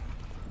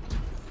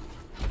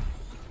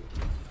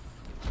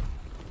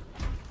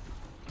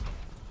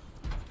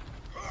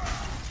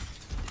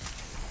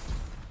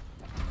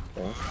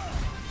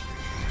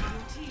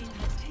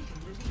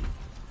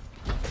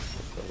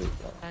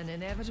 An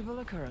inevitable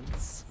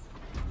occurrence.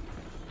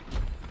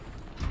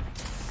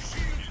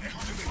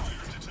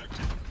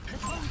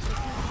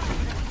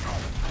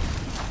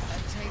 A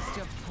taste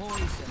of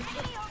poison.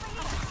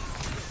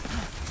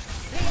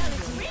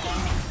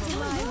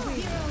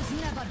 Heroes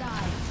never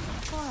die.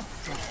 For a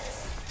price.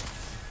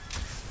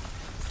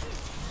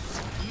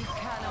 You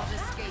cannot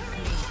escape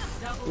me.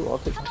 Ooh, I'll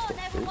take Come my on,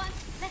 stick, everyone.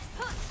 Let's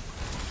push.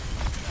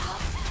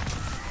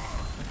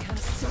 I can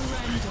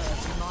surrender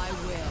to my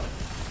will.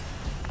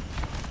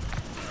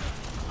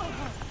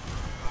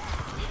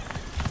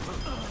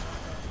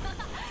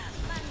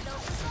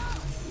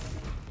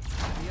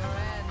 Your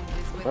end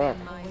is within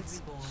my reach.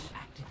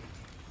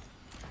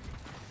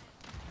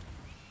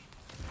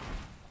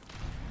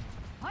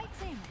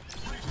 Fighting.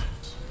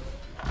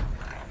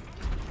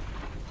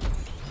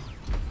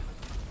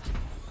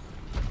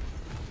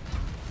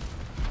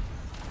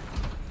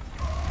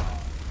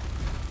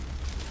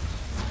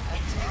 A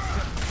taste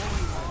of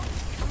poison.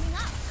 Coming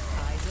up.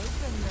 Eyes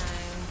open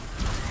now.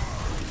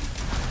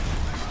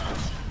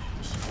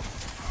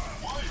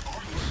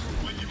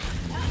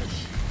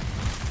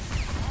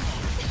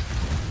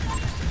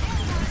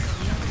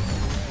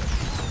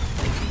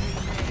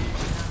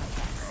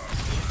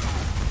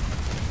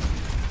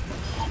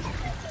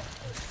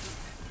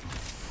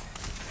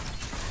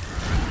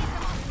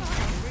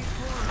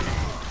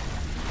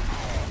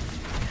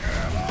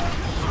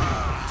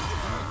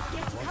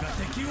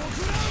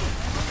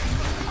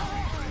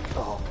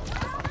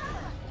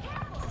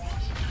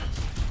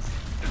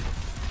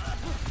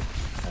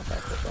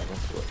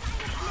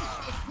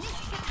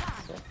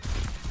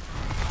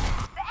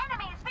 The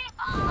enemy is being.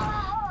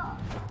 Oh!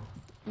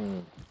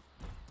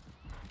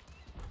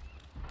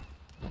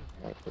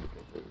 That's pretty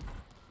good.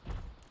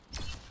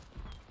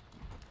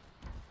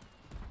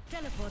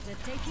 Teleporter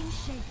taking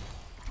shape.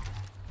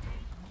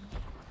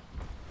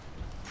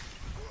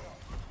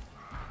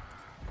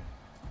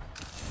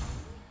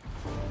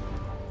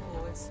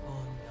 Oh, it's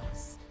all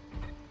lost.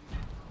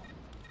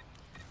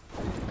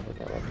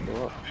 Go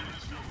up.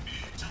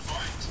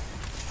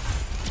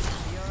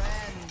 Your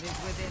end is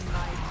within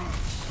my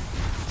reach.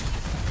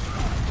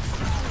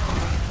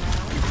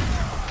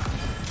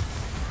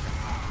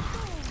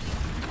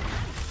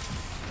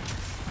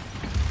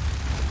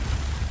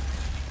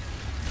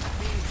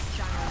 Big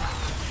stamina.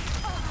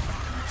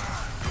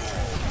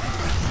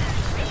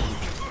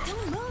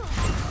 Don't move.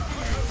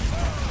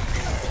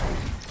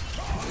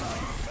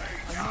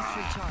 I must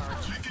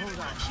recharge. Hold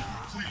on.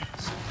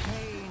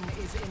 Pain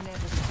is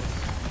inevitable.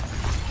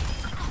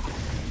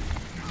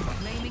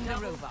 Claiming the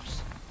robot.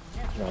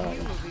 You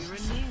will be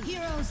renewed.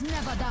 Heroes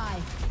never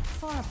die.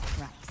 For a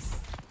price.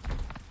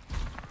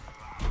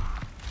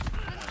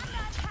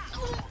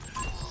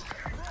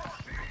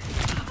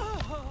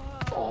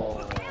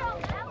 Oh.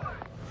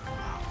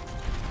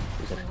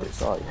 He's a pretty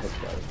solid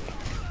headshot.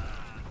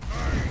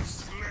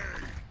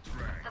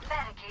 The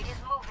barricade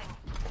is moving.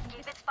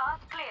 Keep its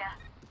path clear.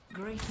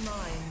 Great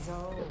minds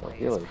are my always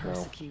healers now.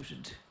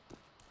 persecuted.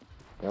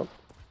 Yep.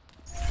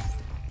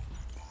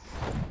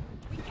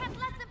 We can't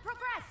let them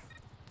progress.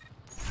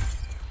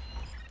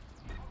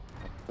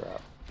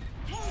 Crap.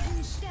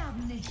 Helden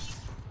sterben nicht.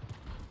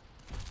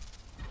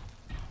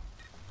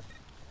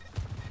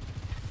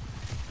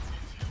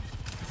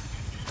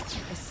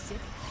 A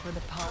sip for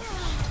the pulse.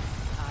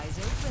 Eyes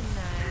open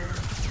now.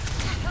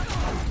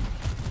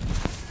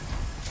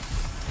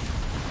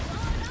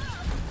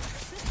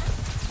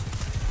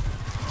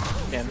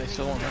 Yeah, they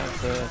still won't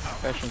have the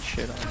fashion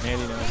shit on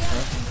handy notes,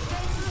 huh?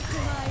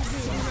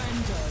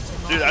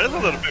 Dude, I just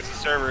want them to fix the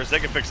servers. They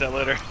can fix that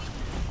later.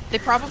 They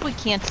probably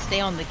can't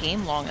stay on the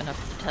game long enough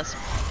to test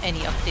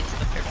any updates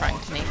that they're trying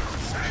to make.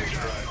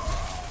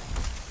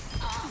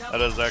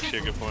 That is actually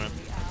a good point.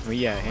 Well,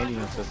 yeah, handy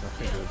notes doesn't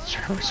think the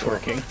server's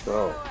working.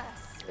 So,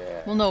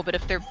 yeah. Well, no, but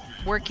if they're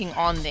working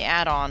on the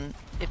add-on,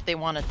 if they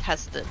want to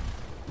test it,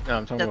 No,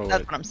 I'm talking about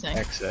that's what I'm saying.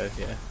 X said,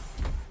 yeah.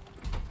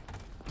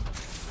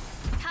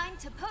 Time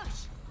to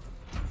push.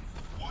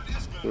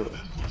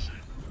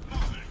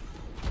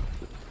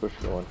 Push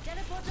going. I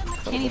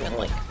can't even,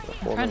 like,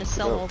 I'm trying to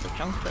sell all the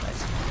junk that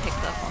I've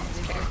picked up on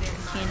this character. I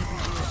can't even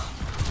do it.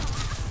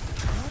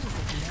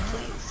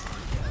 Please.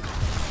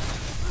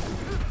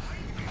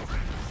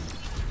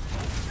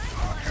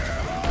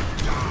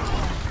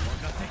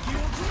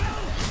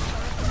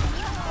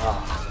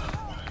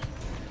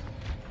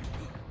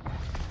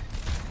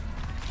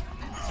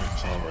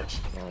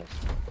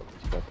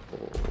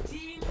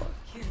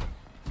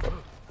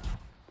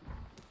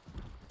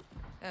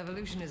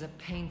 Evolution is a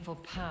painful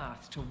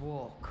path to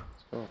walk.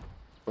 Oh,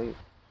 wait.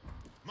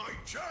 My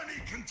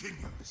journey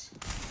continues.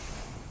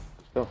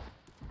 Let's go.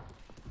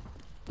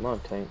 Come on,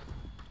 tank.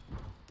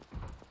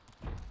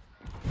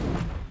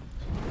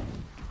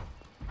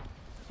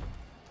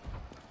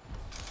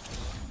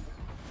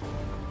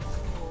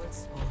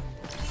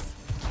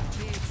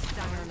 Big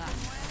stunner light.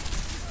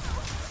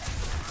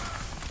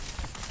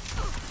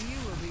 You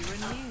will be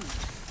renewed.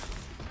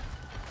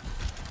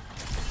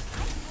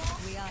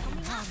 We are in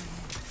harmony.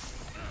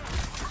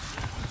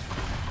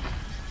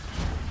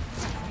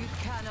 You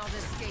cannot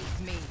escape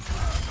me.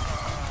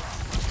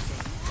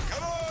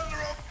 Come on,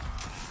 Rob.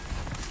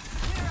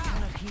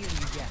 Cannot heal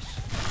you yet.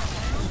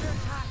 Under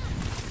attack.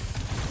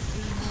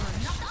 Be more.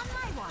 Not on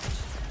my watch.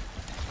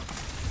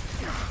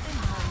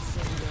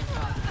 Enhancing your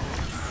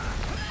vitals.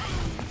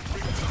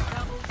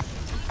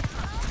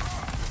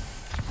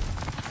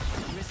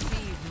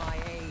 Receive my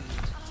aid.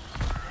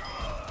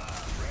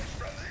 Fresh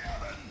from the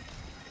oven.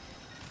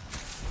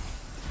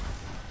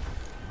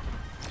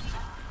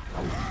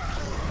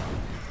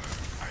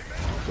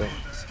 Your end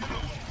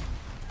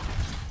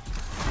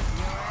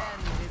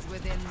is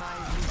within my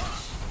reach.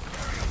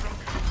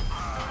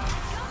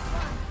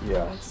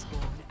 Yes.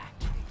 Spawn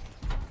activated.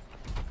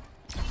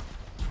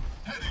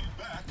 Heading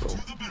back to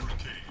the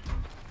barricade.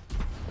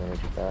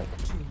 Energy back.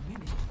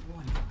 2-minute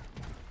warning.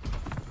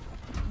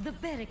 The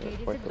barricade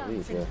is Quite the lead,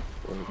 advancing. yeah.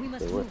 We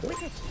must Stay move with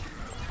with it. it.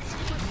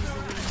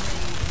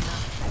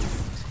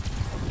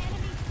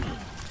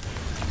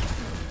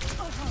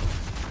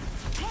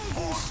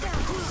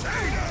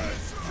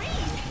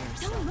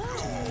 Don't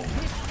move.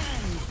 This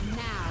ends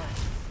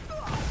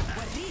now.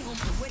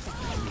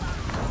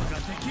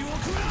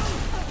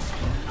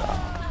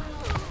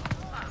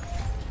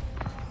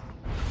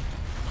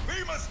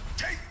 We must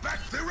take back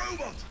the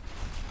robot.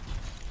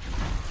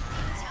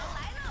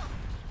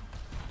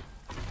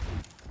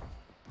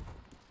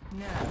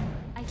 Now,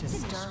 I to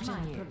finished start my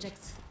anew.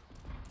 projects.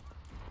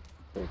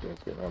 Adrian's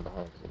getting around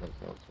behind because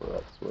he knows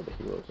that's where the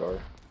heroes are.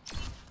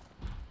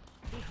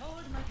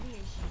 Behold my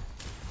creation.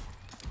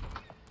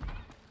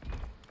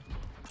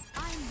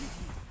 I'm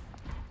with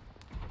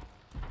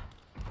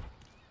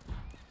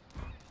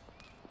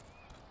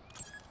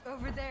you.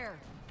 over there.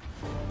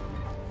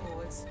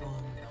 Forward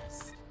spawn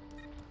lost.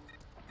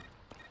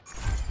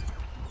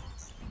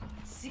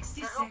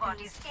 60 The seconds.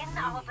 robot is in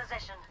our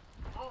possession.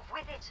 Move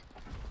with it.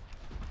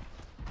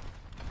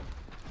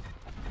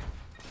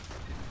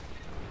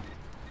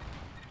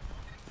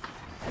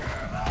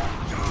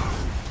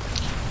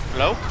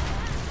 Hello?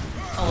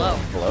 Hello.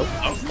 Hello?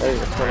 Oh. Hey,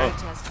 what's going on?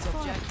 Test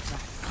subject.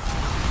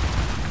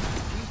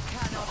 You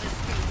cannot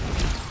escape me.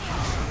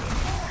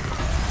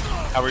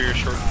 How were your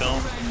short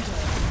film?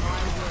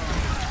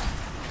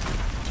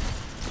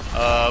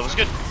 It was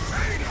good.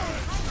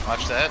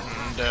 Watch that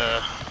and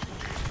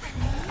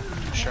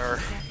sure.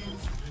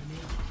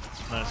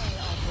 Nice.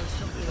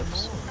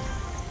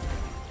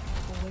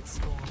 Forward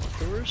spawn.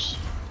 Yours?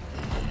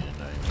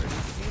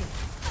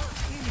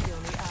 You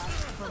only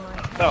asked for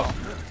my Oh.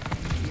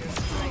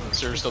 Is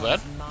there still bad?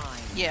 mine.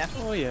 Yeah.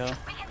 Oh yeah.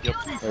 Yep.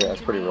 Oh, yeah,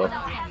 it's pretty rough.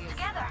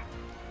 Together.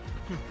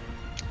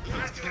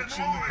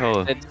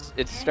 Oh,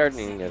 It's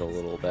starting to get a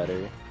little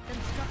better.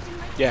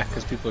 yeah,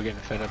 because people are getting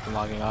fed up and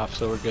logging off,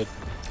 so we're good.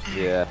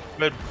 Yeah.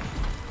 Good.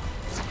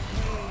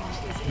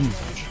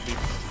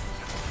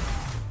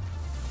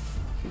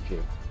 GG.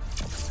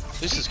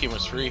 At least this game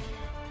was free.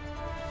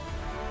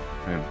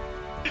 Yeah.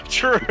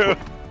 True.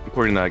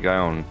 According to that guy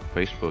on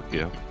Facebook,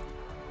 yeah.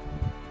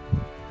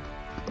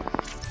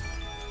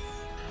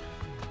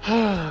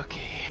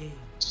 Okay.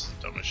 It's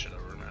the dumbest shit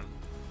ever, man.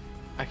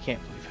 I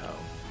can't believe how.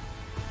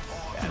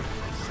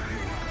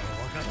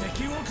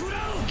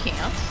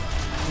 Can't.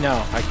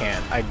 No, I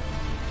can't.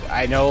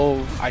 I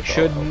know I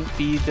shouldn't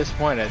be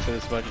disappointed after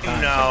this much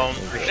time. No,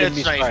 I shouldn't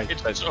be it's nice.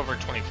 surprised. It's over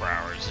 24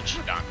 hours. It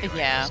should not be. Like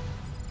Yeah. this.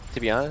 To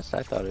be honest,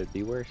 I thought it'd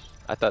be worse.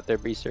 I thought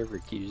there'd be server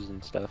queues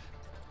and stuff.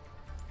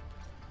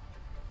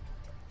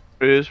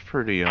 It is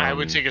pretty. I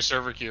would take a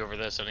server queue over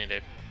this any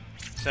day.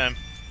 Same.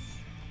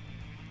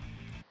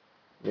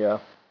 Yeah.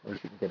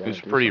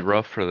 It's pretty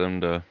rough for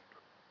them to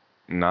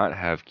not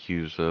have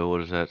queues, though. What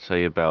does that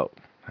say about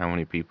how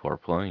many people are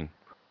playing?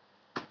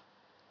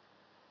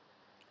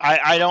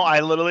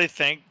 I literally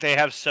think they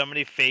have so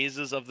many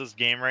phases of this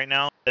game right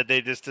now that they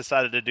just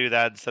decided to do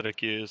that instead of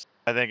queues.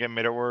 I think it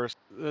made it worse.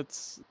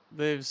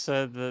 They've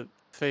said that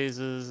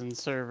phases and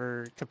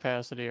server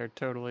capacity are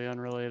totally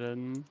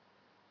unrelated.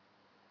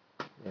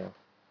 Yeah.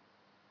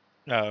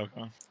 Oh,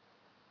 okay.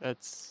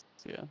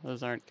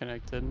 Those aren't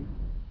connected.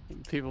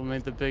 People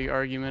made the big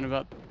argument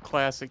about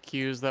classic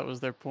queues. That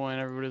was their point.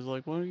 Everybody's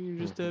like, "Why don't you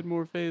just add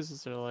more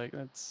phases?" They're like,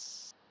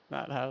 "That's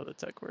not how the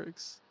tech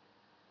works."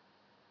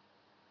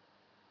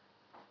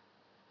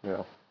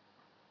 Yeah.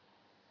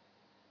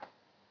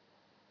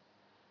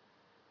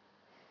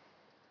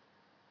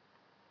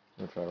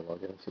 I'll try to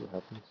log in and see what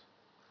happens.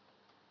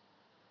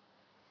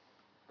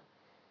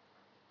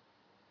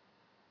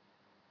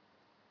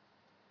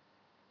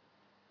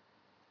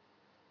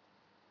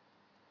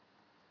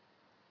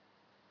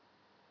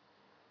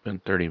 Been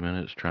 30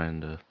 minutes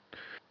trying to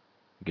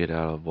get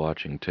out of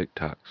watching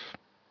TikToks.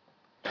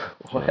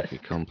 So I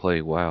could come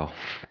play WoW.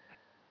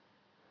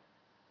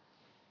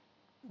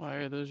 Why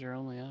are those your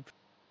only options?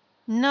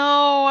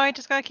 No, I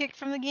just got kicked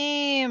from the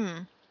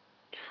game.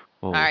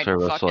 Well, Alright,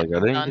 Sarah's fuck it, like, I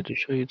I'm didn't done. get to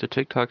show you the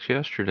TikToks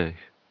yesterday.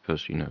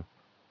 Because, you know,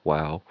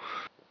 WoW.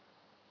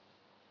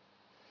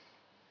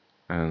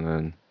 And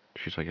then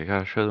she's like, I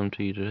gotta show them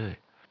to you today.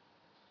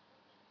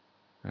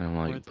 And I'm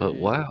like, but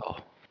WoW.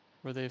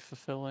 Were they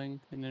fulfilling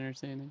and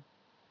entertaining?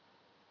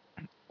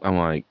 I'm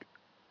like,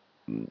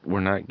 we're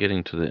not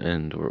getting to the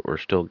end. We're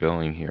still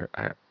going here.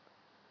 I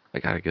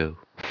gotta go.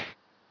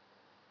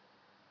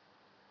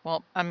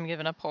 Well, I'm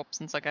giving up hope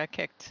since I got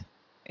kicked.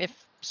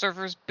 If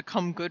servers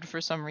become good for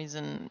some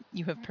reason,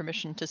 you have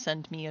permission to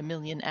send me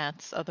 1,000,000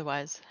 ats.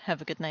 Otherwise, have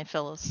a good night,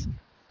 fellas.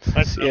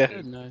 Yeah.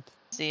 Good night.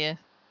 See ya.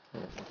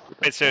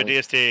 Wait, so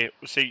DST,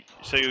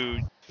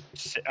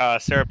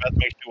 Sarah Beth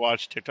makes you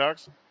watch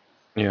TikToks?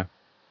 Yeah.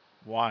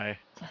 Why?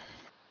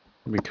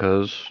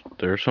 Because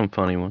there are some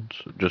funny ones.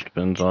 It just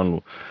depends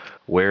on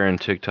where in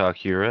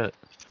TikTok you're at.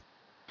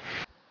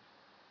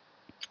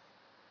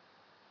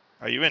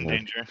 Are you in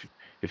danger?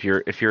 If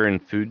you're in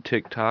food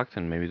TikTok,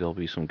 then maybe there'll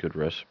be some good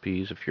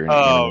recipes. If you're in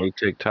Oh. anime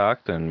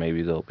TikTok, then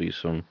maybe there'll be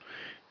some,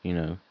 you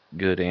know,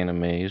 good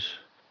animes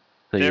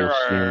that you'll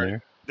see in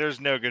there.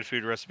 There's no good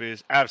food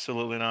recipes.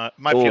 Absolutely not.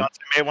 My fiance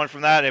made one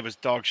from that. It was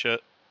dog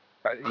shit.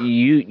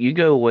 You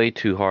go way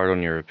too hard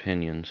on your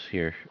opinions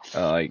here.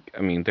 I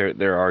mean,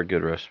 there are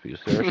good recipes.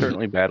 There are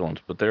certainly bad ones,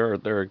 but there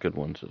are good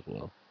ones as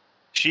well.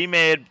 She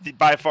made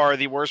by far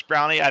the worst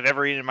brownie I've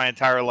ever eaten in my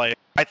entire life.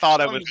 I thought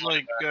it was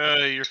like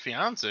your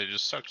fiance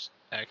just sucks.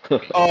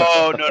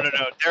 Oh no!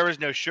 There was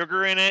no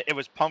sugar in it. It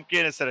was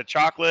pumpkin instead of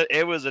chocolate.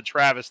 It was a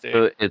travesty.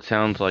 So it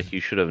sounds like you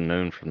should have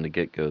known from the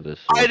get-go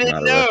this I was didn't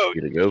not a know.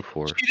 recipe to go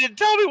for. She didn't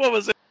tell me what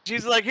was in it.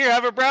 She's like, "Here,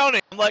 have a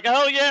brownie." I'm like,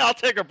 "Hell yeah, I'll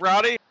take a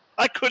brownie."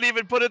 I couldn't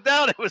even put it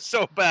down. It was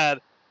so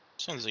bad.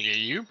 Sounds like a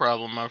you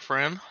problem, my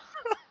friend.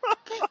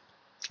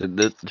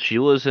 She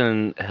was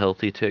in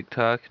healthy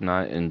TikTok,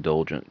 not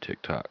indulgent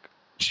TikTok.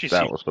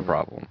 That was the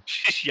problem.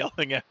 She's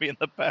yelling at me in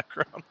the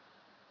background.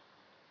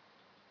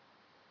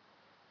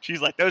 She's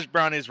like, "Those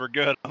brownies were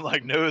good." I'm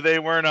like, "No, they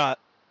were not."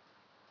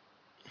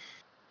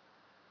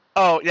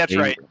 Oh, that's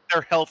right.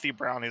 They're healthy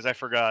brownies. I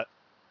forgot.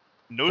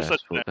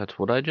 That's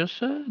what I just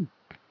said.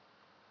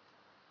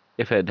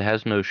 If it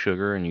has no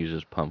sugar and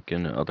uses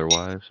pumpkin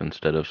otherwise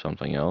instead of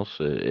something else,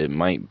 it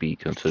might be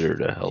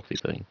considered a healthy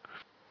thing.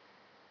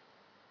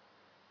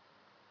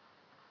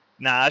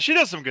 Nah, she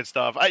does some good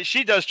stuff.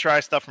 She does try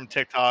stuff from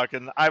TikTok,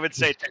 and I would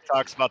say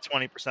TikTok's about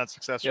 20%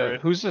 success Yeah,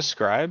 rate. who's the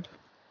scribe?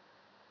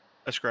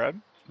 A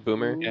scribe?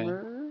 Boomer.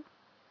 Yeah.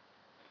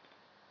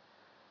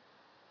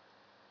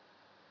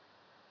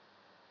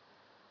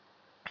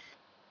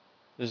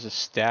 There's a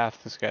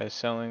staff this guy's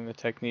selling the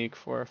technique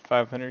for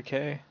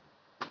 500k.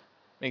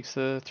 Makes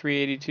the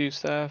 382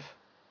 staff.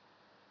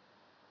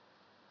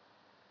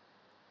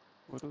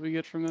 What do we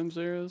get from them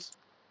zeros?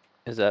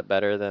 Is that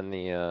better than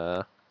the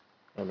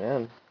oh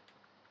man,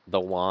 the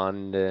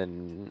wand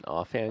and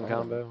offhand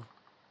combo?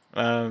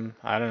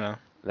 I don't know.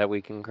 That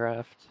we can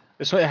craft?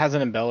 This one has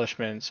an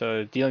embellishment,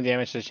 so dealing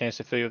damage has a chance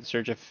to fill you with a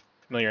surge of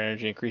familiar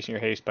energy, increasing your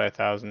haste by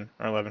 1,000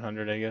 or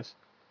 1,100, I guess.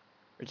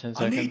 For 10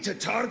 seconds. I need to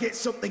target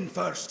something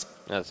first.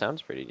 That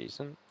sounds pretty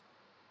decent.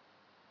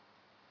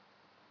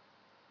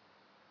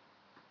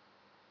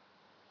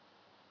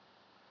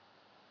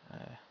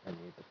 I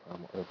need the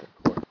primal open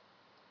core.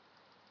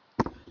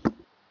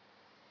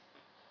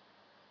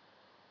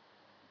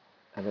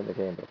 I'm in the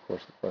game, but of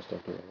course the quest I'm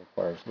doing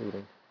requires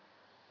looting.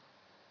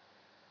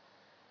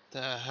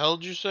 The hell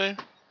did you say?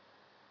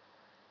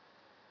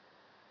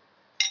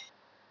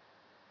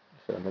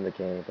 So I'm in the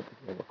game, but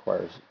the game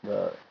requires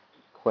the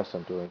quest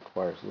I'm doing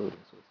requires looting,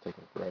 so it's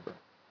taking forever.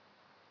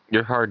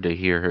 You're hard to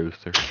hear,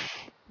 Uther.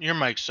 Your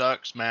mic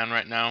sucks, man,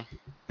 right now.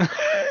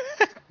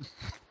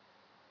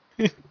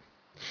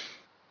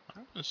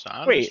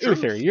 Wait,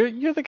 Uther,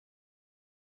 you're the